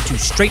and listen to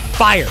Straight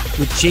Fire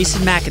with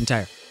Jason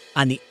McIntyre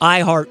on the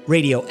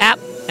iHeartRadio app,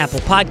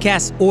 Apple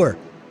Podcasts, or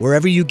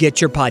wherever you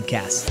get your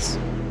podcasts.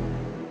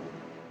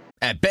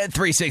 At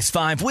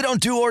Bet365, we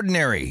don't do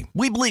ordinary.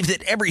 We believe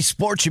that every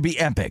sport should be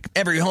epic.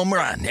 Every home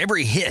run,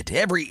 every hit,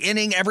 every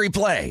inning, every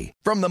play.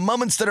 From the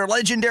moments that are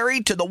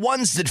legendary to the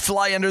ones that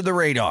fly under the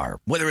radar.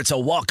 Whether it's a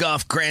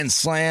walk-off grand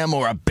slam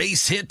or a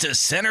base hit to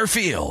center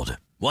field.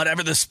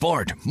 Whatever the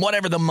sport,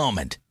 whatever the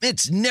moment.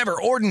 It's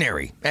never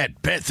ordinary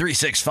at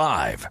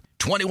Bet365.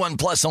 21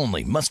 plus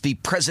only. Must be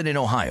present in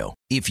Ohio.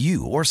 If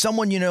you or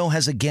someone you know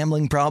has a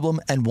gambling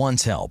problem and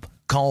wants help,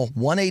 call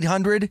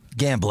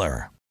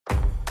 1-800-GAMBLER.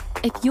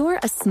 If you're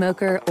a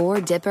smoker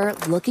or dipper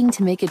looking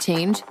to make a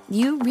change,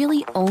 you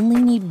really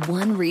only need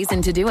one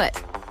reason to do it.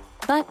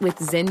 But with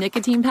Zyn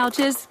nicotine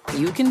pouches,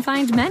 you can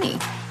find many.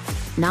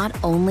 Not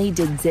only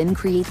did Zyn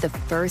create the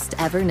first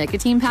ever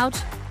nicotine pouch,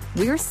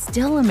 we're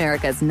still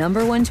America's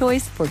 #1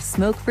 choice for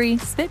smoke-free,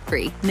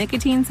 spit-free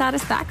nicotine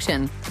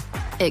satisfaction.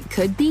 It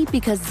could be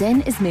because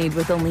Zyn is made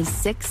with only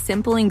 6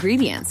 simple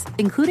ingredients,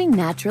 including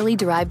naturally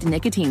derived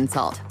nicotine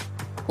salt.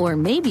 Or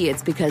maybe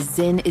it's because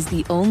Zyn is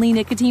the only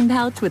nicotine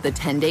pouch with a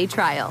 10-day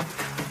trial.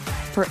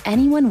 For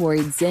anyone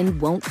worried Zyn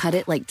won't cut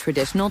it like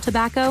traditional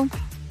tobacco,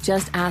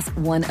 just ask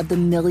one of the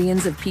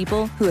millions of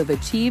people who have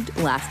achieved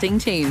lasting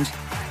change.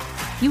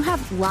 You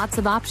have lots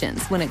of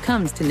options when it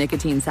comes to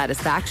nicotine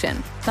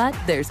satisfaction, but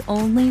there's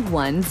only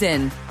one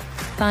Zyn.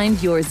 Find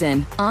your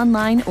Zyn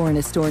online or in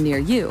a store near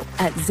you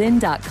at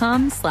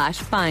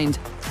zyn.com/find.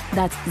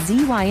 That's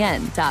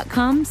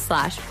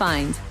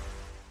ZYN.com/find.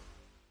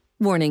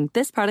 Warning,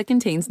 this product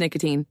contains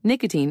nicotine.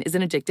 Nicotine is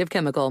an addictive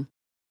chemical.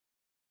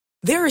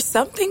 There are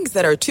some things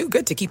that are too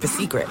good to keep a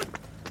secret.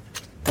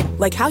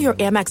 Like how your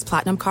Amex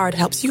Platinum card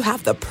helps you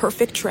have the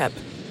perfect trip.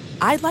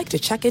 I'd like to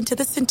check into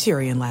the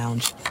Centurion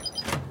Lounge.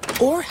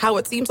 Or how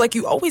it seems like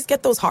you always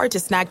get those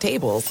hard-to-snag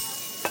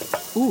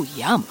tables. Ooh,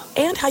 yum.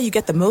 And how you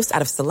get the most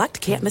out of select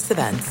can't-miss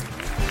events.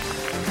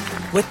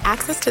 With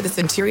access to the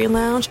Centurion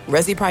Lounge,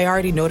 Resi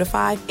Priority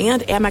Notify,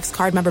 and Amex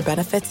card member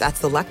benefits at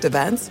select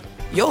events,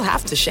 you'll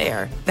have to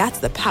share. That's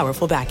the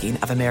powerful backing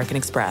of American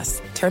Express.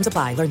 Terms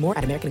apply. Learn more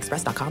at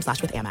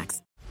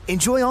americanexpress.com/withAmex.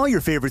 Enjoy all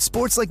your favorite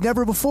sports like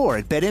never before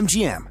at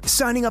BetMGM.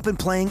 Signing up and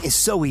playing is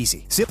so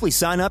easy. Simply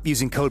sign up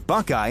using code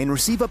Buckeye and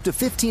receive up to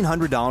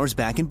 $1,500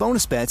 back in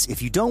bonus bets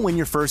if you don't win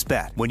your first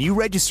bet. When you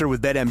register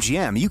with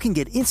BetMGM, you can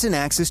get instant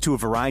access to a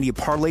variety of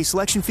parlay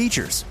selection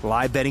features,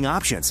 live betting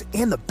options,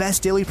 and the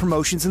best daily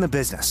promotions in the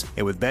business.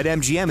 And with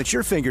BetMGM at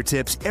your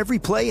fingertips, every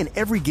play and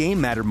every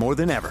game matter more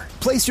than ever.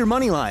 Place your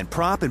moneyline,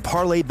 prop, and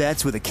parlay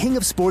bets with the king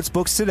of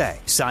sportsbooks today.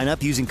 Sign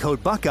up using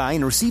code Buckeye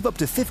and receive up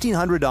to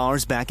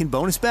 $1,500 back in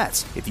bonus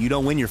bets if you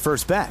don't win your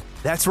first bet.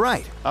 That's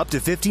right, up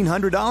to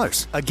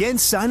 $1,500. Again,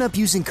 sign up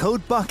using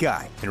code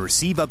Buckeye and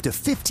receive up to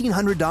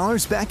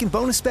 $1,500 back in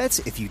bonus bets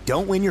if you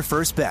don't win your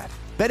first bet.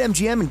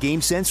 BetMGM and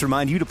GameSense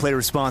remind you to play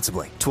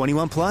responsibly.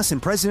 21 plus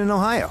and present in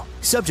Ohio.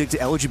 Subject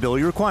to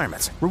eligibility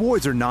requirements.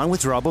 Rewards are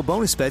non-withdrawable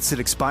bonus bets that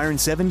expire in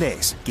 7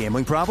 days.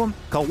 Gambling problem?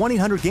 Call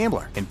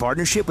 1-800-GAMBLER in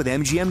partnership with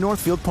MGM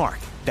Northfield Park.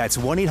 That's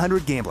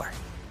 1-800-GAMBLER.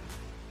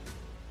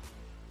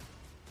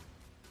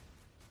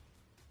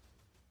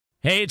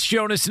 Hey, it's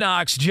Jonas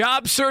Knox.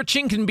 Job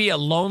searching can be a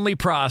lonely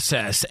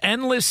process.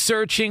 Endless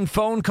searching,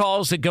 phone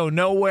calls that go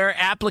nowhere,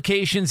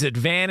 applications that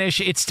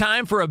vanish. It's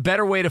time for a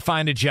better way to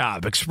find a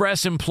job.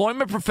 Express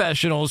Employment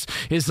Professionals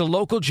is the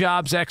local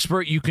jobs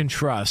expert you can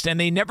trust, and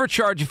they never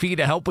charge a fee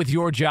to help with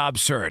your job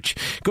search.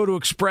 Go to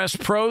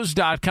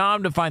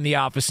expresspros.com to find the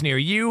office near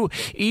you.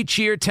 Each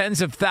year,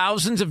 tens of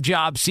thousands of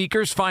job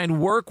seekers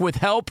find work with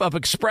help of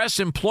Express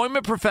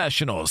Employment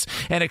Professionals,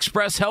 and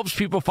Express helps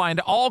people find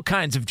all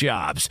kinds of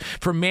jobs,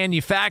 from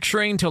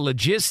manufacturing to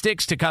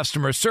logistics to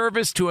customer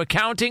service to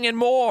accounting and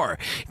more.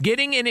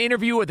 Getting an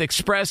interview with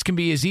Express can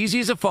be as easy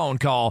as a phone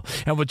call.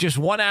 And with just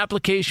one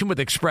application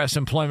with Express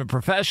Employment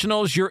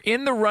Professionals, you're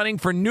in the running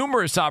for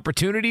numerous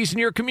opportunities in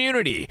your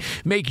community.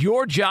 Make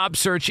your job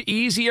search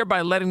easier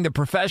by letting the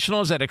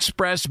professionals at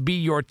Express be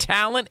your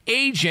talent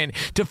agent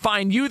to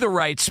find you the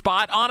right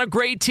spot on a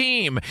great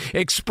team.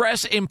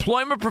 Express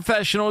Employment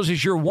Professionals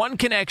is your one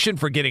connection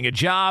for getting a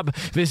job.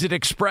 Visit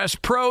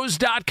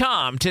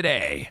expresspros.com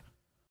today.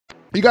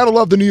 You got to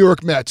love the New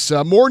York Mets.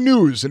 More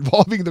news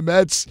involving the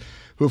Mets,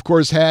 who, of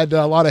course, had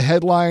a lot of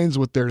headlines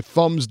with their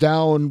thumbs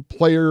down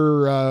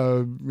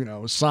player,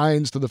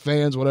 signs to the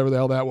fans, whatever the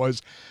hell that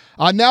was.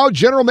 Now,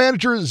 general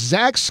manager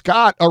Zach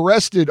Scott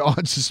arrested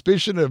on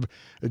suspicion of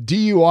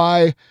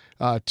DUI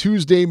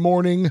Tuesday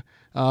morning.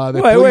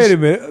 Wait a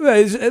minute.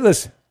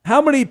 Listen,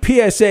 how many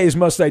PSAs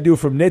must I do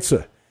from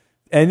NHTSA?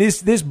 And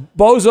this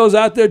bozo's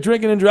out there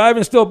drinking and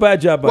driving. Still a bad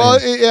job by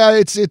him. Yeah,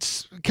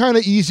 it's kind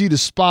of easy to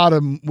spot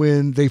them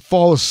when they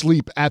fall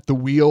asleep at the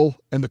wheel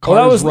and the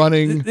car is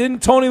running.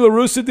 Didn't Tony La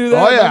Russa do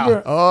that? Oh, yeah.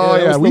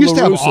 Remember? Yeah. We used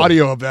to have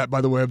audio of that,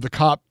 by the way, of the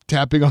cop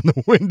tapping on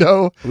the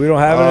window. We don't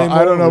have it anymore.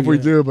 I don't know if we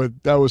do,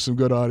 but that was some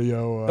good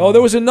audio.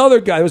 There was another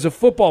guy. There was a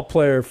football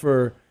player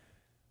for,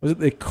 was it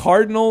the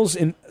Cardinals?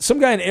 Some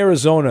guy in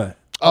Arizona.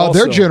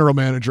 Their general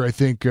manager, I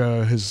think,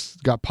 has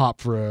got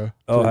popped for a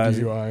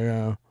DUI.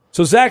 Yeah.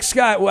 So Zach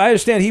Scott, I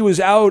understand he was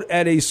out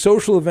at a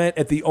social event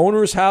at the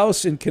owner's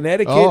house in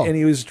Connecticut, and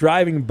he was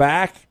driving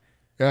back.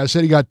 Yeah, I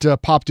said he got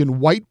popped in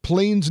White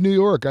Plains, New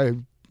York.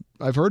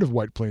 I've heard of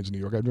White Plains, New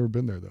York. I've never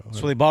been there, though.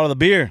 That's where they bottle the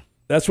beer.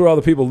 That's where all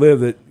the people live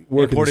that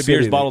work in the city.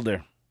 Beer is bottled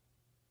there.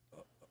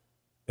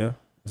 Yeah,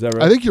 is that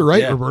right? I think you're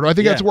right, Roberto. I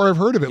think that's where I've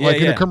heard of it,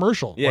 in a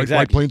commercial. Yeah,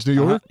 White Plains, New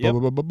York, Yep. blah,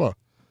 blah, blah, blah,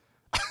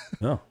 blah.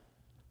 No.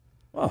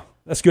 Well,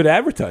 that's good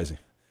advertising.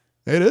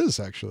 It is,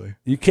 actually.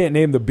 You can't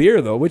name the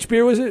beer, though. Which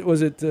beer was it?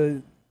 Was it...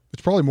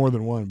 It's probably more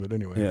than one, but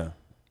anyway. Yeah.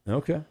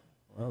 Okay.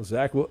 Well,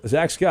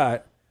 Zach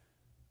Scott,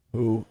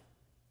 who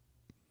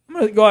I'm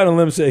going to go out on a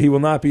limb and say he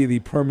will not be the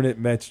permanent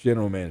Mets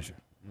general manager.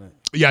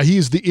 Yeah,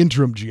 he's the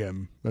interim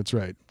GM. That's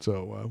right.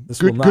 So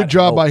good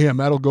job by him.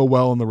 That'll go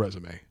well on the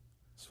resume.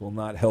 This will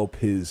not help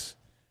his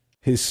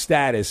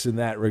status in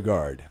that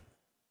regard,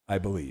 I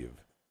believe.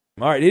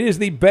 All right, it is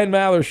the Ben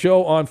Maller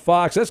Show on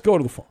Fox. Let's go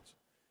to the phones.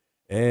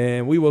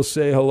 And we will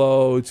say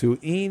hello to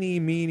Eeny,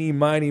 Meeny,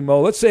 Miny, Mo.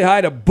 Let's say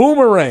hi to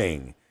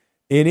Boomerang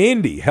in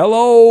Indy.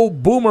 Hello,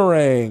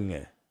 Boomerang.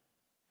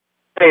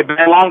 Hey, Ben,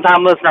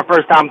 long-time listener,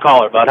 first-time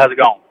caller, bud. How's it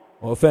going?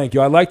 Well, thank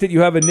you. I like that you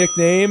have a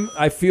nickname.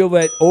 I feel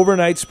that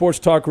overnight sports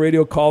talk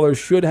radio callers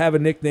should have a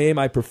nickname.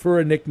 I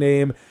prefer a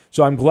nickname,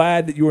 so I'm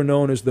glad that you are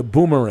known as the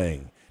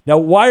Boomerang. Now,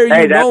 why are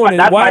you known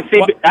as...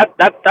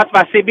 That's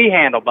my CB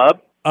handle, bub.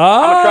 Oh,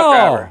 I'm a truck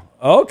driver.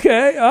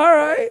 Okay, all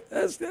right.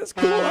 That's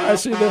cool. I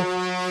see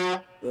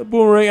the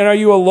Boomerang. And are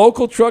you a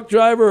local truck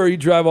driver, or you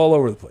drive all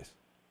over the place?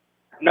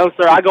 No,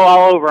 sir. I go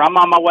all over. I'm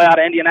on my way out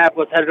of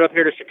Indianapolis, headed up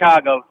here to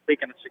Chicago.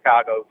 Speaking of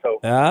Chicago, so.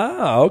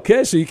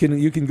 Okay. So you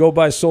can go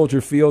by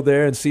Soldier Field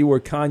there and see where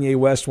Kanye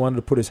West wanted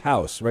to put his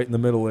house, right in the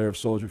middle there of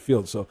Soldier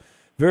Field. So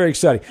very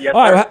exciting. Yes,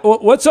 all right.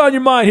 What's on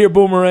your mind here,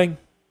 Boomerang?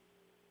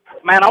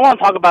 Man, I want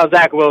to talk about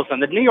Zach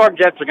Wilson. The New York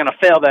Jets are going to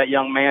fail that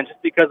young man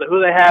just because of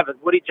who they have is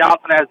Woody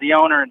Johnson as the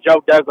owner and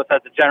Joe Douglas as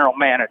the general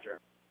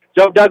manager.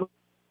 Joe Douglas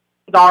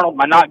Darnold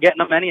by not getting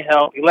them any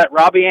help. He let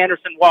Robbie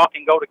Anderson walk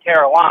and go to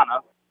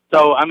Carolina.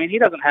 So, I mean,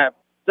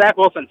 Zach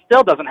Wilson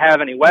still doesn't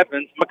have any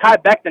weapons. Mekhi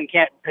Becton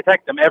can't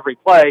protect him every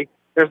play.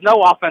 There's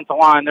no offensive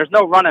line. There's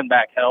no running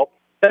back help.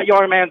 That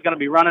young man's going to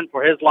be running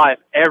for his life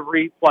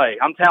every play.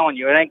 I'm telling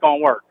you, it ain't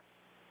going to work.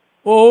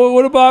 Well,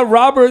 what about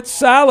Robert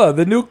Saleh,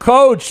 the new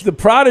coach, the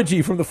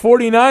prodigy from the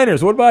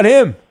 49ers? What about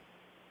him?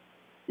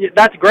 Yeah,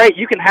 that's great.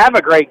 You can have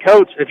a great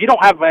coach if you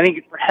don't have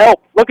any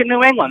help. Look at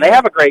New England. They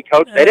have a great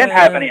coach. They didn't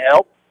have any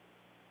help.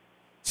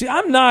 See,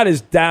 I'm not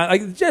as down.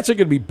 Like, the Jets are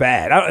going to be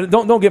bad.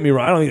 Don't get me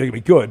wrong. I don't think they're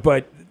going to be good,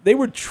 but they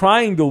were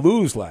trying to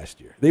lose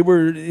last year. They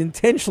were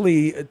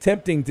intentionally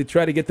attempting to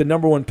try to get the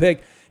number one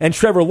pick. And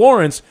Trevor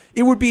Lawrence,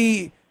 it would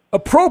be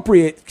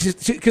appropriate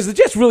because the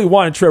Jets really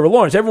wanted Trevor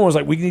Lawrence. Everyone was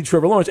like, we need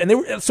Trevor Lawrence. And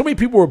so many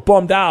people were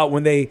bummed out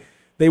when they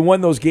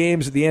won those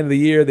games at the end of the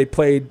year. They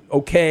played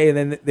okay, and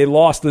then they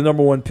lost the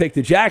number one pick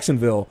to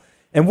Jacksonville.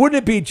 And wouldn't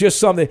it be just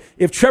something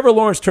if Trevor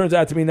Lawrence turns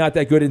out to be not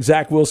that good and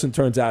Zach Wilson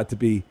turns out to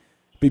be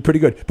pretty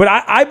good? But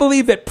I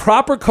believe that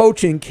proper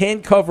coaching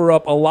can cover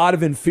up a lot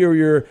of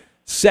inferior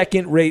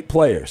second-rate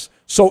players.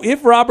 So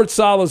if Robert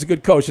Saleh is a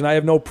good coach, and I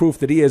have no proof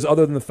that he is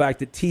other than the fact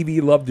that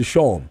TV loved to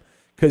show him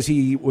because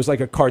he was like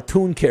a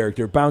cartoon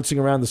character bouncing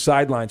around the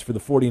sidelines for the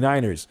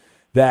 49ers,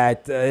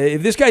 that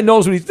if this guy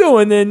knows what he's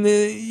doing, then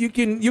you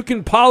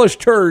can polish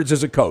turds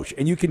as a coach,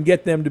 and you can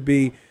get them to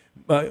be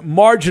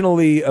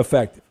marginally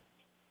effective.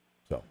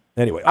 So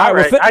anyway. All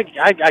right.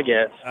 I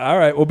guess. All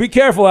right. Well, be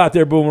careful out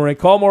there, Boomerang.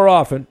 Call more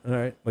often. All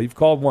right. Well, you've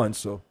called once,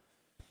 so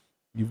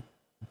you've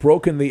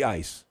broken the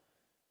ice.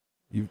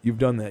 You've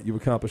done that. You've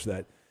accomplished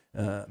that.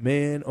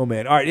 Man, oh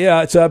man. All right,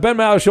 yeah, it's Ben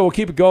Maller Show. We'll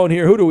keep it going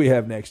here. Who do we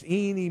have next?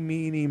 Eeny,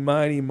 meeny,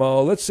 miny,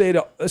 mo. Let's say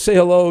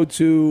hello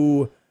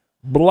to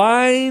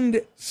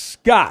Blind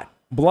Scott.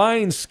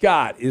 Blind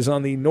Scott is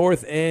on the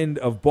north end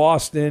of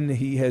Boston.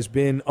 He has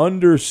been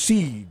under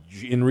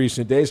siege in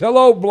recent days.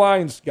 Hello,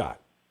 Blind Scott.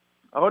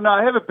 Oh, no,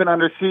 I haven't been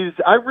under siege.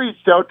 I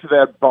reached out to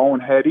that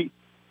bonehead.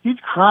 He's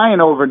crying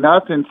over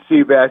nothing,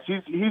 Seabass.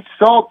 He's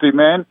salty,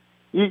 man.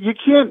 You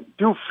can't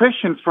do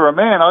fishing for a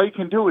man. All you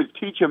can do is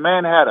teach a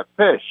man how to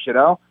fish, you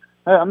know?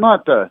 I'm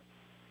not a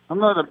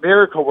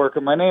miracle worker.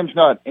 My name's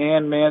not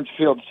Ann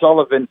Mansfield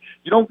Sullivan.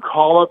 You don't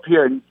call up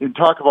here and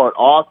talk about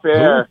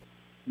off-air,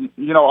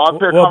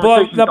 off-air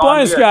conversations. Now,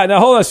 Blind Scott, now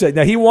hold on a second.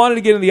 Now, he wanted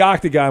to get in the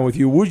octagon with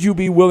you. Would you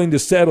be willing to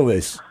settle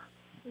this?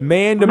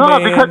 Man to man. No,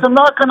 because I'm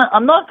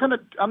not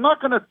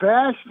gonna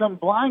bash some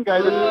blind guy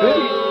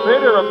that's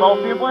bitter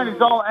about being blind.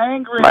 He's all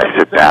angry. I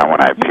sit down when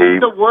I pee. He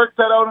needs to work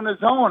that out on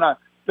his own.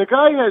 The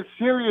guy has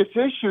serious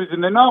issues,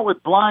 and they're not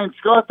with Blind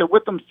Scott. They're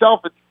with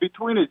himself. It's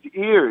between his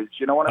ears.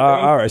 You know what I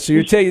mean? All right. So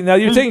you're taking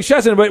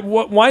shots at him, but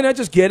why not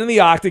just get in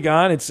the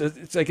octagon? It's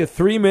like a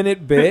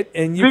 3-minute bit,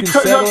 and you can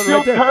settle it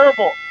right there.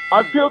 Terrible.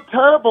 I feel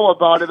terrible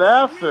about it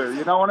after.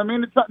 You know what I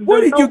mean? It's not,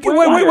 wait,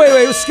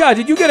 Scott,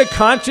 did you get a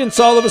conscience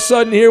all of a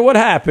sudden here? What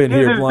happened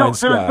here, Blind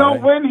Scott? There's no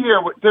win here.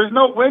 There's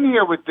no win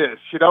here with this.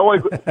 You know,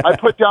 I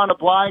put down a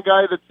blind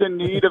guy that's in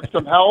need of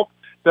some help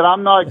that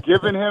I'm not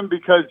giving him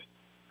because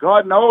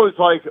God knows,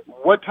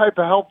 what type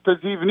of help does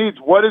he even need?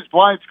 What is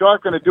Blind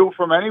Scott going to do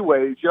for him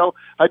anyways? You know,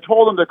 I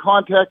told him to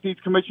contact these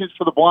commissions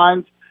for the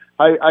blinds.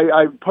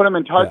 I put him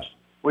in touch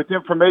with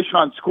information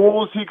on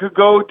schools he could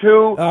go to.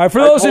 All right,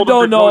 for those that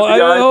don't know,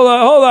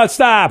 hold on,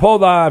 stop,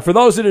 hold on. For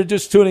those that are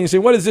just tuning in and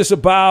saying, what is this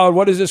about?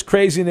 What is this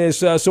craziness?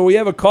 So we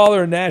have a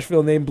caller in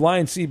Nashville named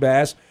Blind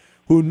Seabass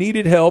who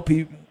needed help.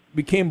 He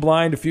became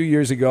blind a few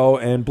years ago,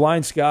 and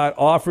Blind Scott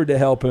offered to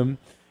help him,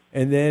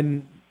 and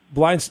then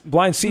Blind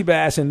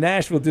Seabass in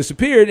Nashville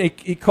disappeared.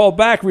 He called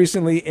back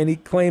recently, and he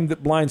claimed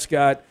that Blind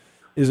Scott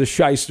is a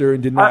shyster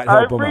and did not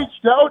help him out. I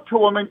reached out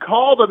to him and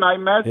called him. I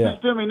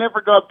messaged him. He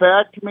never got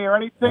back to me or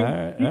anything.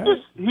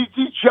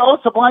 He's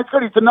jealous of Blind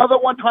Scott. He's another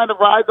one trying to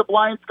ride the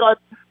Blind Scott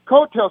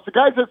coattails. The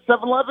guys at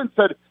 7-Eleven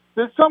said,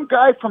 there's some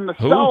guy from the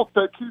South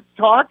that keeps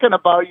talking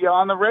about you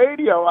on the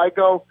radio. I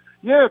go,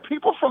 yeah,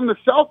 people from the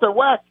South are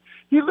whacked.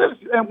 He lives,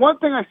 and one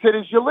thing I said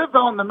is, you live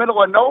out in the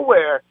middle of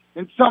nowhere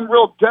in some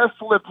real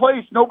desolate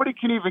place. Nobody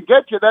can even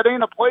get you. That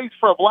ain't a place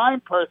for a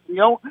blind person. You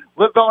don't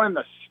live out in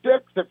the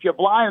sticks if you're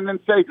blind and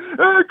then say,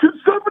 hey, can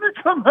somebody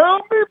come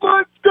help me?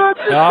 Blind Scott,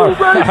 it's too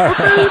late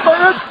for me.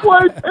 My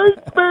ex-wife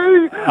hates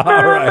me.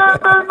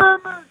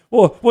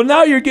 Well,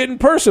 now you're getting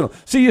personal.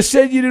 See, you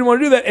said you didn't want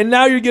to do that, and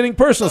now you're getting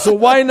personal. So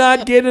why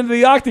not get into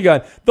the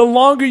octagon? The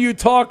longer you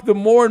talk, the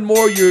more and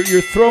more you're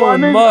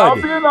throwing mud. I'll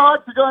be in the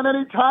octagon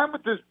any time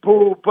with this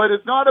boo, but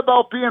it's not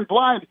about being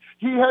blind.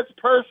 He has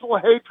personal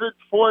hatred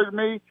for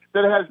me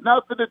that has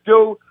nothing to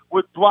do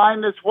with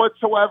blindness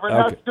whatsoever. It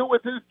has to do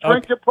with his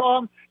drinking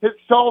problem, his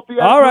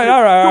salty. All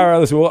right.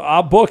 Listen,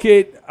 I'll book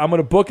it. I'm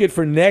going to book it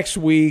for next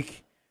week.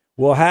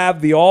 We'll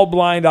have the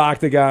all-blind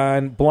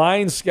octagon,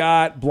 Blind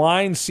Scott,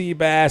 Blind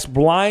Seabass,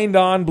 blind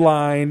on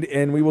blind,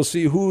 and we will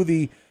see who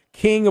the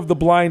king of the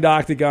blind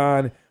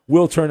octagon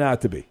will turn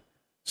out to be.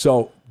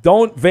 So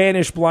don't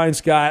vanish, Blind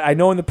Scott. I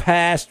know in the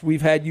past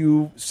we've had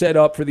you set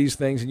up for these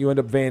things and you end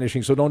up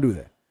vanishing, so don't do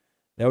that.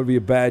 That would be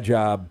a bad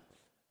job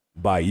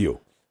by you.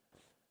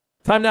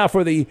 Time now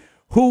for the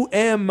Who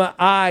Am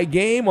I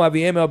game. We'll have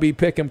the MLB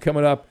Pick'em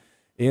coming up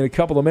in a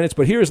couple of minutes,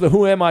 but here's the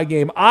Who Am I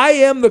game. I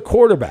am the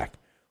quarterback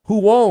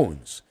who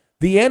owns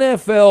the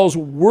NFL's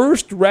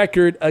worst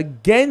record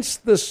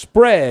against the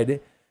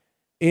spread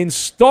in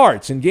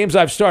starts, in games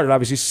I've started,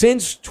 obviously,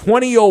 since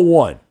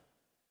 2001.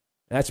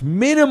 That's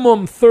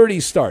minimum 30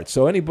 starts.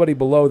 So anybody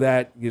below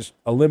that, just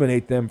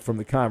eliminate them from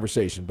the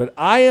conversation. But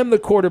I am the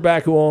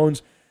quarterback who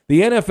owns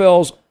the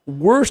NFL's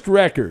worst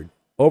record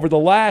over the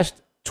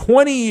last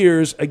 20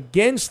 years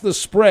against the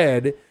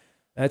spread.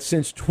 That's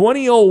since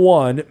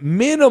 2001,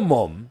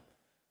 minimum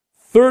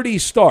 30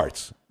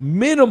 starts.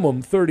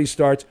 Minimum 30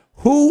 starts.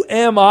 Who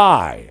am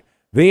I?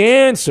 The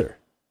answer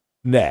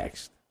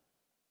next.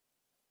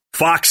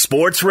 Fox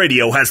Sports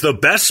Radio has the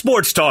best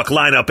sports talk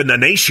lineup in the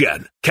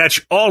nation.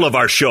 Catch all of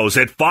our shows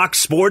at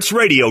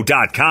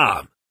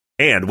foxsportsradio.com.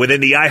 And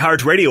within the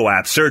iHeartRadio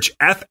app, search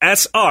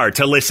FSR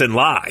to listen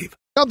live.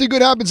 Nothing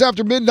good happens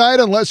after midnight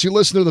unless you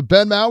listen to the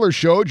Ben Maller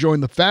Show. Join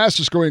the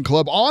fastest growing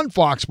club on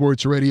Fox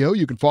Sports Radio.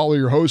 You can follow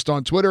your host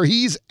on Twitter.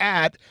 He's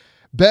at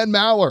Ben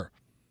Maller.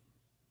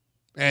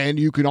 And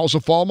you can also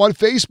follow him on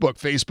Facebook,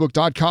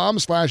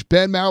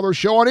 facebook.com/Ben Maller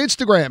Show. On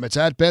Instagram, it's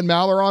at Ben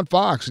Maller on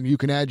Fox. And you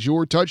can add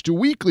your touch to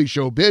weekly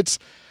show bits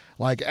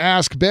like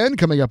Ask Ben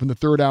coming up in the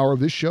third hour of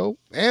this show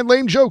and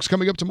Lame Jokes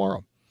coming up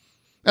tomorrow.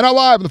 And now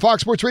live in the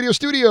Fox Sports Radio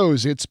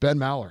studios, it's Ben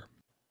Maller.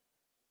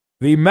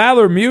 The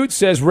Maller Mute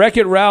says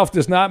Wreck-It Ralph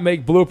does not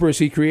make bloopers.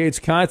 He creates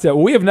content.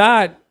 We have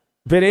not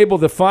been able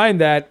to find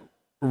that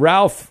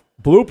Ralph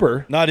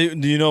blooper. No, do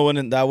you know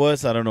when that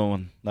was? I don't know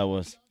when that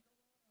was.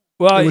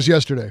 Well, it was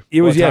yesterday.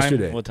 It was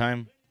yesterday. What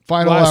time?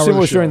 Final hour of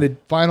the show.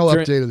 Final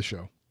update of the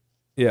show.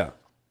 Yeah.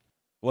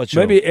 What show?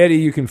 Maybe, Eddie,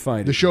 you can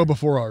find the it. show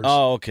before ours.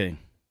 Oh, okay.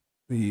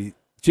 The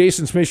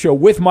Jason Smith Show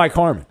with Mike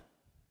Harmon.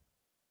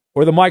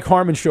 Or the Mike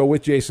Harmon Show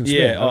with Jason Smith.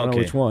 Yeah, I don't know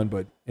which one,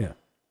 but yeah.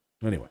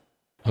 Anyway.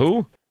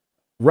 Who?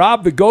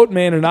 Rob the Goat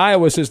Man in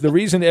Iowa says the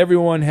reason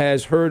everyone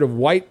has heard of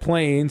White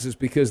Plains is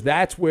because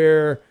that's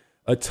where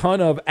a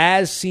ton of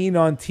as seen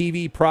on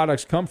TV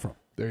products come from.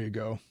 There you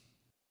go.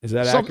 Is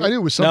that accurate? I knew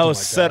it was something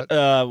like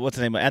that. What's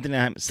the name? Anthony.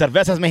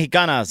 Cervezas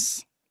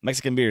Mexicanas.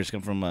 Mexican beers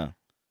come from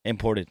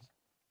imported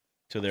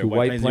to their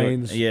White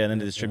Plains. Yeah, and then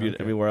they distribute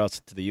everywhere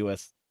else to the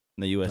U.S.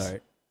 In the U.S.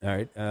 All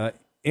right.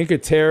 Inca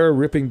Terror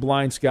ripping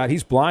Blind Scott.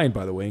 He's blind,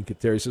 by the way. Inca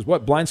Terror says,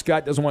 what? Blind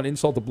Scott doesn't want to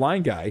insult the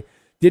blind guy.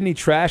 Didn't he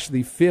trash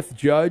the fifth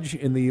judge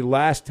in the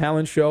last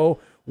talent show?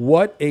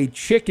 What a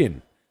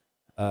chicken,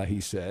 he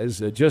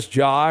says. Just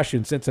Josh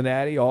in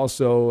Cincinnati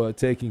also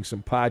taking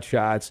some pot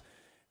shots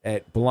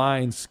at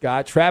Blind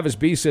Scott. Travis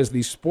B. says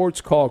the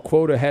sports call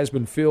quota has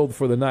been filled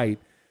for the night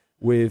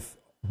with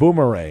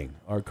Boomerang,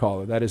 our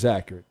caller. That is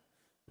accurate.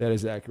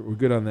 We're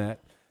good on that.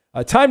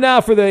 Time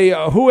now for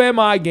the Who Am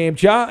I game.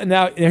 John.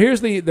 Now,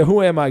 here's the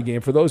Who Am I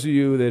game. For those of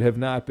you that have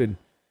not been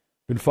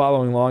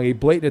following along, a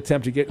blatant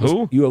attempt to get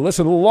you to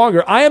listen a little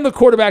longer. I am the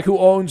quarterback who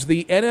owns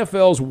the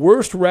NFL's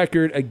worst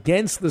record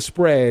against the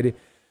spread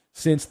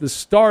since the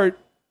start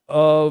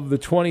of the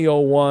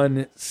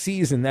 2001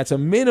 season. That's a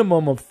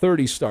minimum of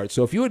 30 starts.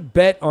 So if you had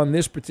bet on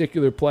this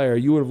particular player,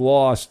 you would have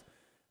lost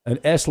an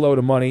S-load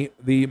of money.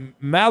 The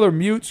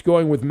Malamutes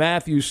going with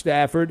Matthew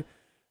Stafford.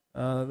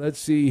 Let's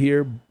see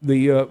here.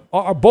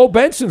 Bo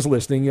Benson's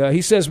listening.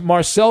 He says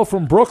Marcel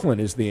from Brooklyn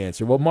is the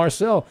answer. Well,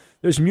 Marcel,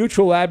 there's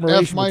mutual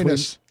admiration.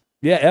 F-.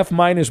 Yeah,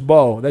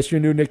 F-Bo. That's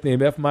your new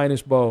nickname,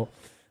 F-Bo.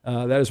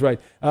 That is right.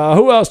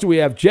 Who else do we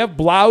have? Jeff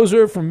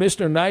Blauser from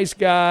Mr. Nice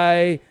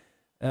Guy.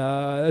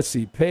 Let's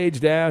see.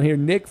 Page down here.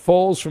 Nick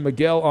Foles from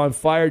Miguel on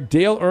Fire.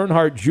 Dale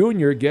Earnhardt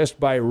Jr., guessed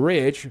by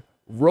Rich.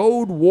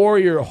 Road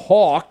Warrior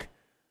Hawk,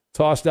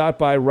 tossed out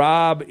by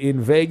Rob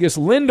in Vegas.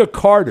 Linda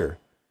Carter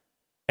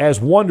as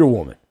Wonder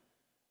Woman.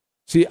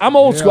 See, I'm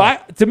old school.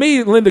 To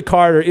me, Linda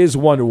Carter is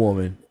Wonder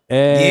Woman.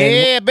 And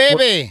yeah,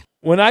 baby.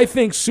 When I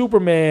think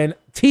Superman,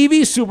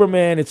 TV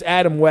Superman, it's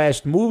Adam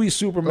West. Movie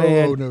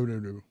Superman. Oh,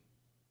 no.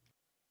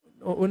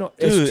 Oh, no.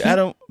 Dude,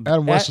 Adam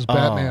West is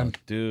Batman.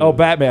 Dude. Oh,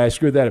 Batman. I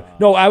screwed that up.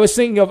 No, I was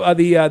thinking of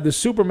the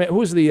Superman.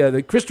 Who's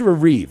the Christopher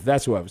Reeve?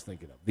 That's who I was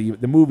thinking of.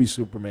 The movie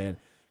Superman,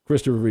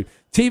 Christopher Reeve.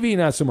 TV,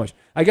 not so much.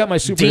 I got my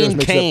superheroes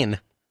mixed up.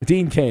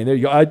 Dean Cain. There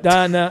you go.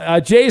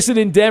 Jason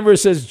in Denver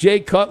says Jay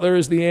Cutler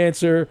is the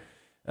answer.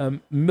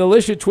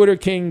 Militia Twitter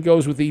King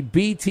goes with the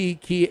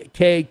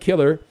BTK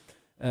killer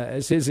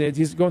as his answer.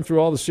 He's going through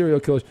all the serial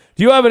killers.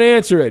 Do you have an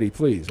answer, Eddie,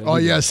 please?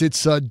 Yes.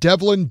 It's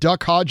Devlin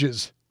Duck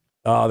Hodges.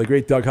 The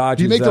great Doug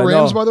Hodges. Did he make the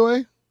Rams, by the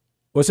way?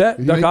 What's that?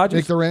 Did Doug he Hodges?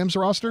 Make the Rams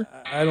roster?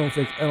 I don't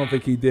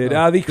think he did.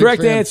 The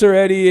correct answer,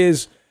 Eddie,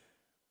 is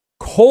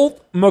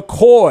Colt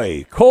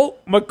McCoy.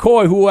 Colt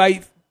McCoy, who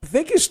I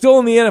think is still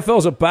in the NFL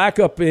as a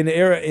backup in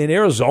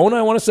Arizona,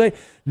 I want to say.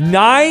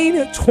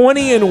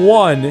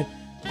 9-20-1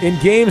 in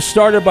games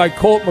started by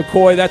Colt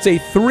McCoy. That's a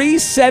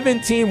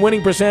 .317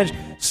 winning percentage.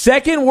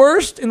 Second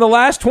worst in the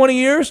last 20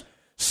 years.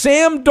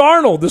 Sam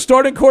Darnold, the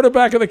starting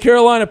quarterback of the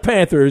Carolina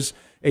Panthers,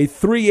 a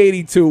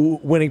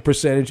 .382 winning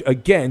percentage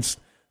against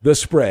the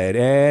spread.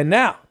 And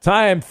now,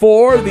 time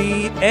for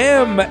the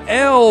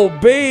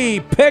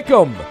MLB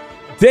Pick'em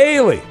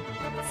Daily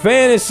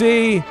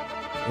Fantasy.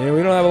 And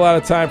we don't have a lot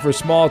of time for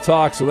small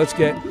talk, so let's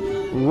get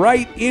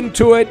right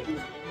into it.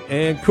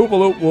 And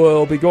Koopaloop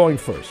will be going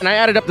first. And I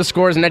added up the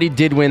scores, and Eddie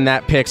did win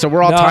that pick, so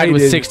we're all tied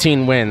with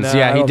 16 wins.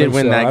 No, he did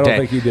win that day. I don't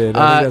think he did.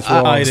 I think that's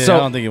wrong. I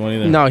don't think he won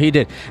either. No, he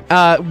did.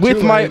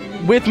 With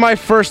my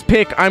first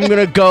pick, I'm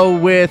going to go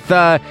with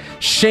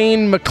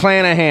Shane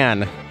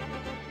McClanahan.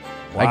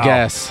 Wow. I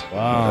guess.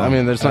 Wow. I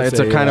mean, it's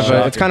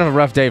kind of a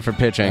rough day for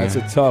pitching. That's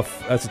a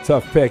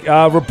tough pick.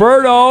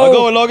 Roberto. I'll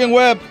go with Logan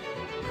Webb.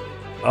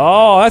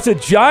 Oh, that's a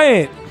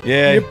giant.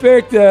 Yeah. You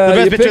picked the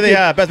best pitcher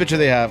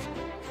they have.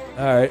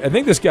 All right, I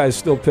think this guy's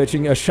still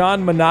pitching.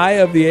 Sean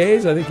Manaea of the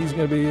A's. I think he's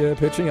going to be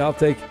pitching. I'll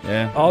take.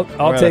 Yeah. I'll We're take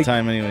out of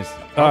time, anyways.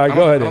 All right,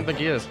 go ahead. I don't think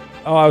he is.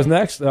 Oh, I was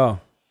next. Oh,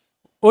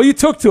 well, you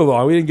took too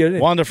long. We didn't get it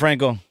in. Wander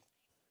Franco.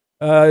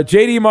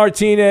 J.D.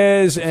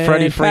 Martinez and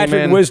Freddie Patrick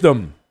Freeman.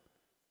 Wisdom.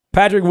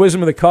 Patrick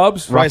Wisdom of the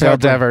Cubs. Rafael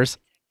Devers.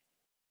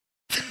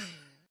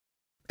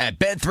 At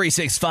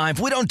Bet365,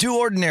 we don't do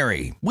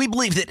ordinary. We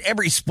believe that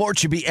every sport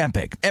should be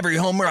epic. Every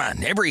home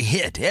run, every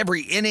hit,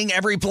 every inning,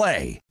 every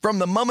play. From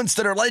the moments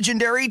that are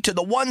legendary to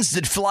the ones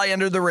that fly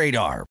under the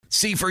radar.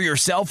 See for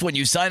yourself when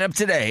you sign up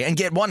today and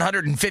get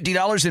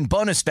 $150 in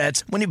bonus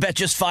bets when you bet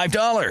just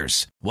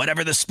 $5.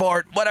 Whatever the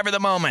sport, whatever the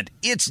moment,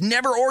 it's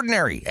never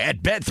ordinary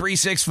at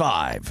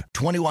Bet365.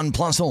 21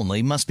 plus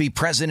only. Must be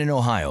present in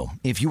Ohio.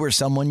 If you or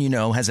someone you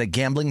know has a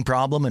gambling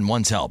problem and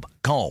wants help,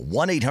 call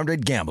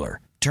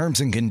 1-800-GAMBLER.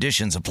 Terms and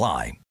conditions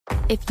apply.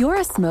 If you're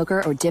a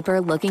smoker or dipper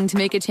looking to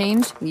make a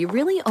change, you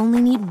really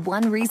only need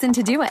one reason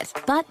to do it.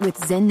 But with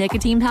Zyn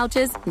nicotine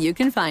pouches, you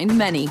can find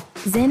many.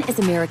 Zyn is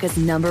America's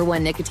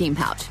 #1 nicotine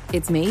pouch.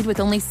 It's made with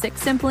only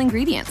 6 simple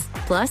ingredients.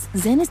 Plus,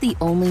 Zyn is the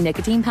only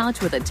nicotine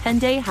pouch with a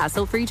 10-day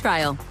hassle-free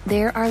trial.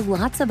 There are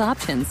lots of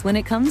options when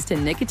it comes to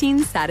nicotine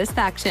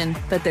satisfaction,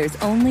 but there's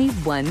only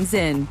one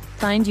Zyn.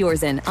 Find your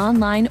Zyn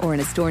online or in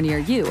a store near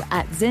you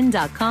at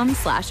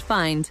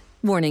zyn.com/find.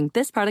 Warning,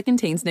 this product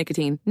contains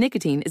nicotine.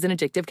 Nicotine is an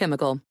addictive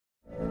chemical.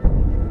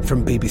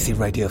 From BBC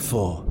Radio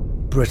 4,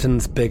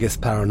 Britain's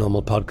biggest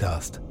paranormal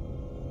podcast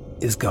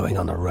is going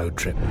on a road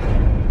trip.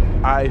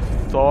 I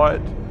thought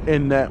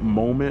in that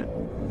moment,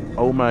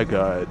 oh my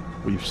God,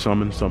 we've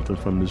summoned something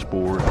from this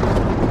board.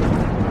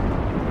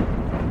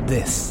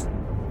 This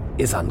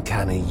is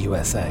Uncanny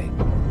USA.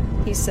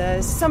 He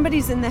says,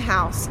 somebody's in the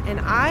house, and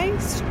I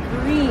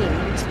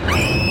screamed.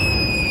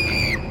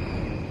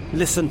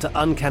 Listen to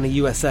Uncanny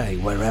USA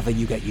wherever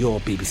you get your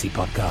BBC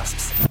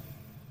podcasts,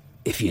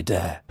 if you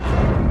dare.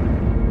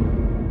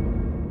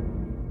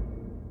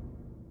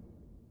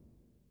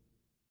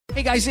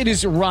 Hey guys, it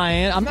is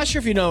Ryan. I'm not sure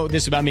if you know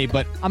this about me,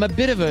 but I'm a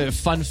bit of a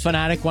fun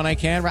fanatic when I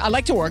can. I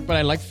like to work, but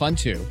I like fun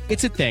too.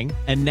 It's a thing.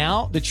 And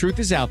now the truth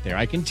is out there.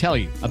 I can tell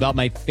you about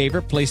my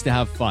favorite place to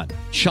have fun.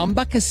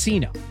 Chumba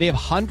Casino. They have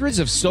hundreds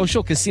of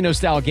social casino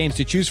style games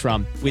to choose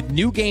from with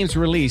new games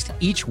released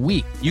each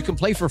week. You can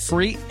play for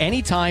free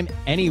anytime,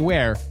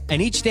 anywhere.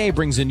 And each day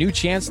brings a new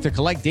chance to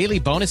collect daily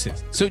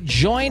bonuses. So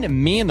join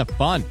me in the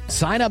fun.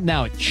 Sign up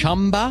now at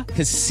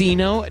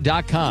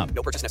ChumbaCasino.com.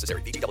 No purchase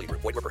necessary. VGW.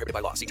 Void where prohibited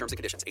by law. See terms and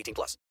conditions.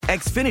 18+.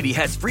 Xfinity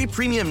has free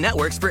premium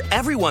networks for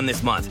everyone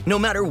this month, no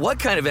matter what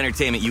kind of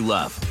entertainment you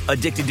love.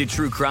 Addicted to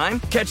true crime?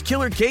 Catch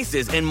killer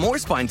cases and more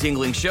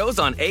spine-tingling shows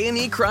on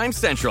A&E Crime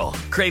Central.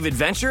 Crave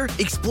adventure?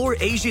 Explore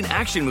Asian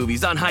action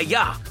movies on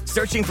Hi-Ya.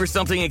 Searching for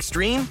something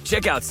extreme?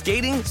 Check out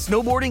skating,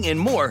 snowboarding, and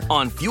more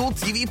on Fuel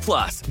TV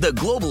Plus, the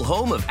global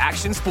home of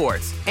action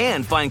sports.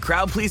 And find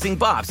crowd-pleasing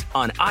bops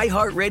on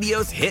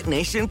iHeartRadio's Hit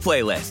Nation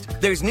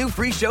playlist. There's new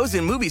free shows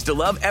and movies to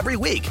love every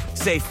week.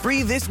 Say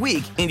free this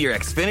week in your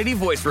Xfinity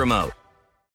voice remote.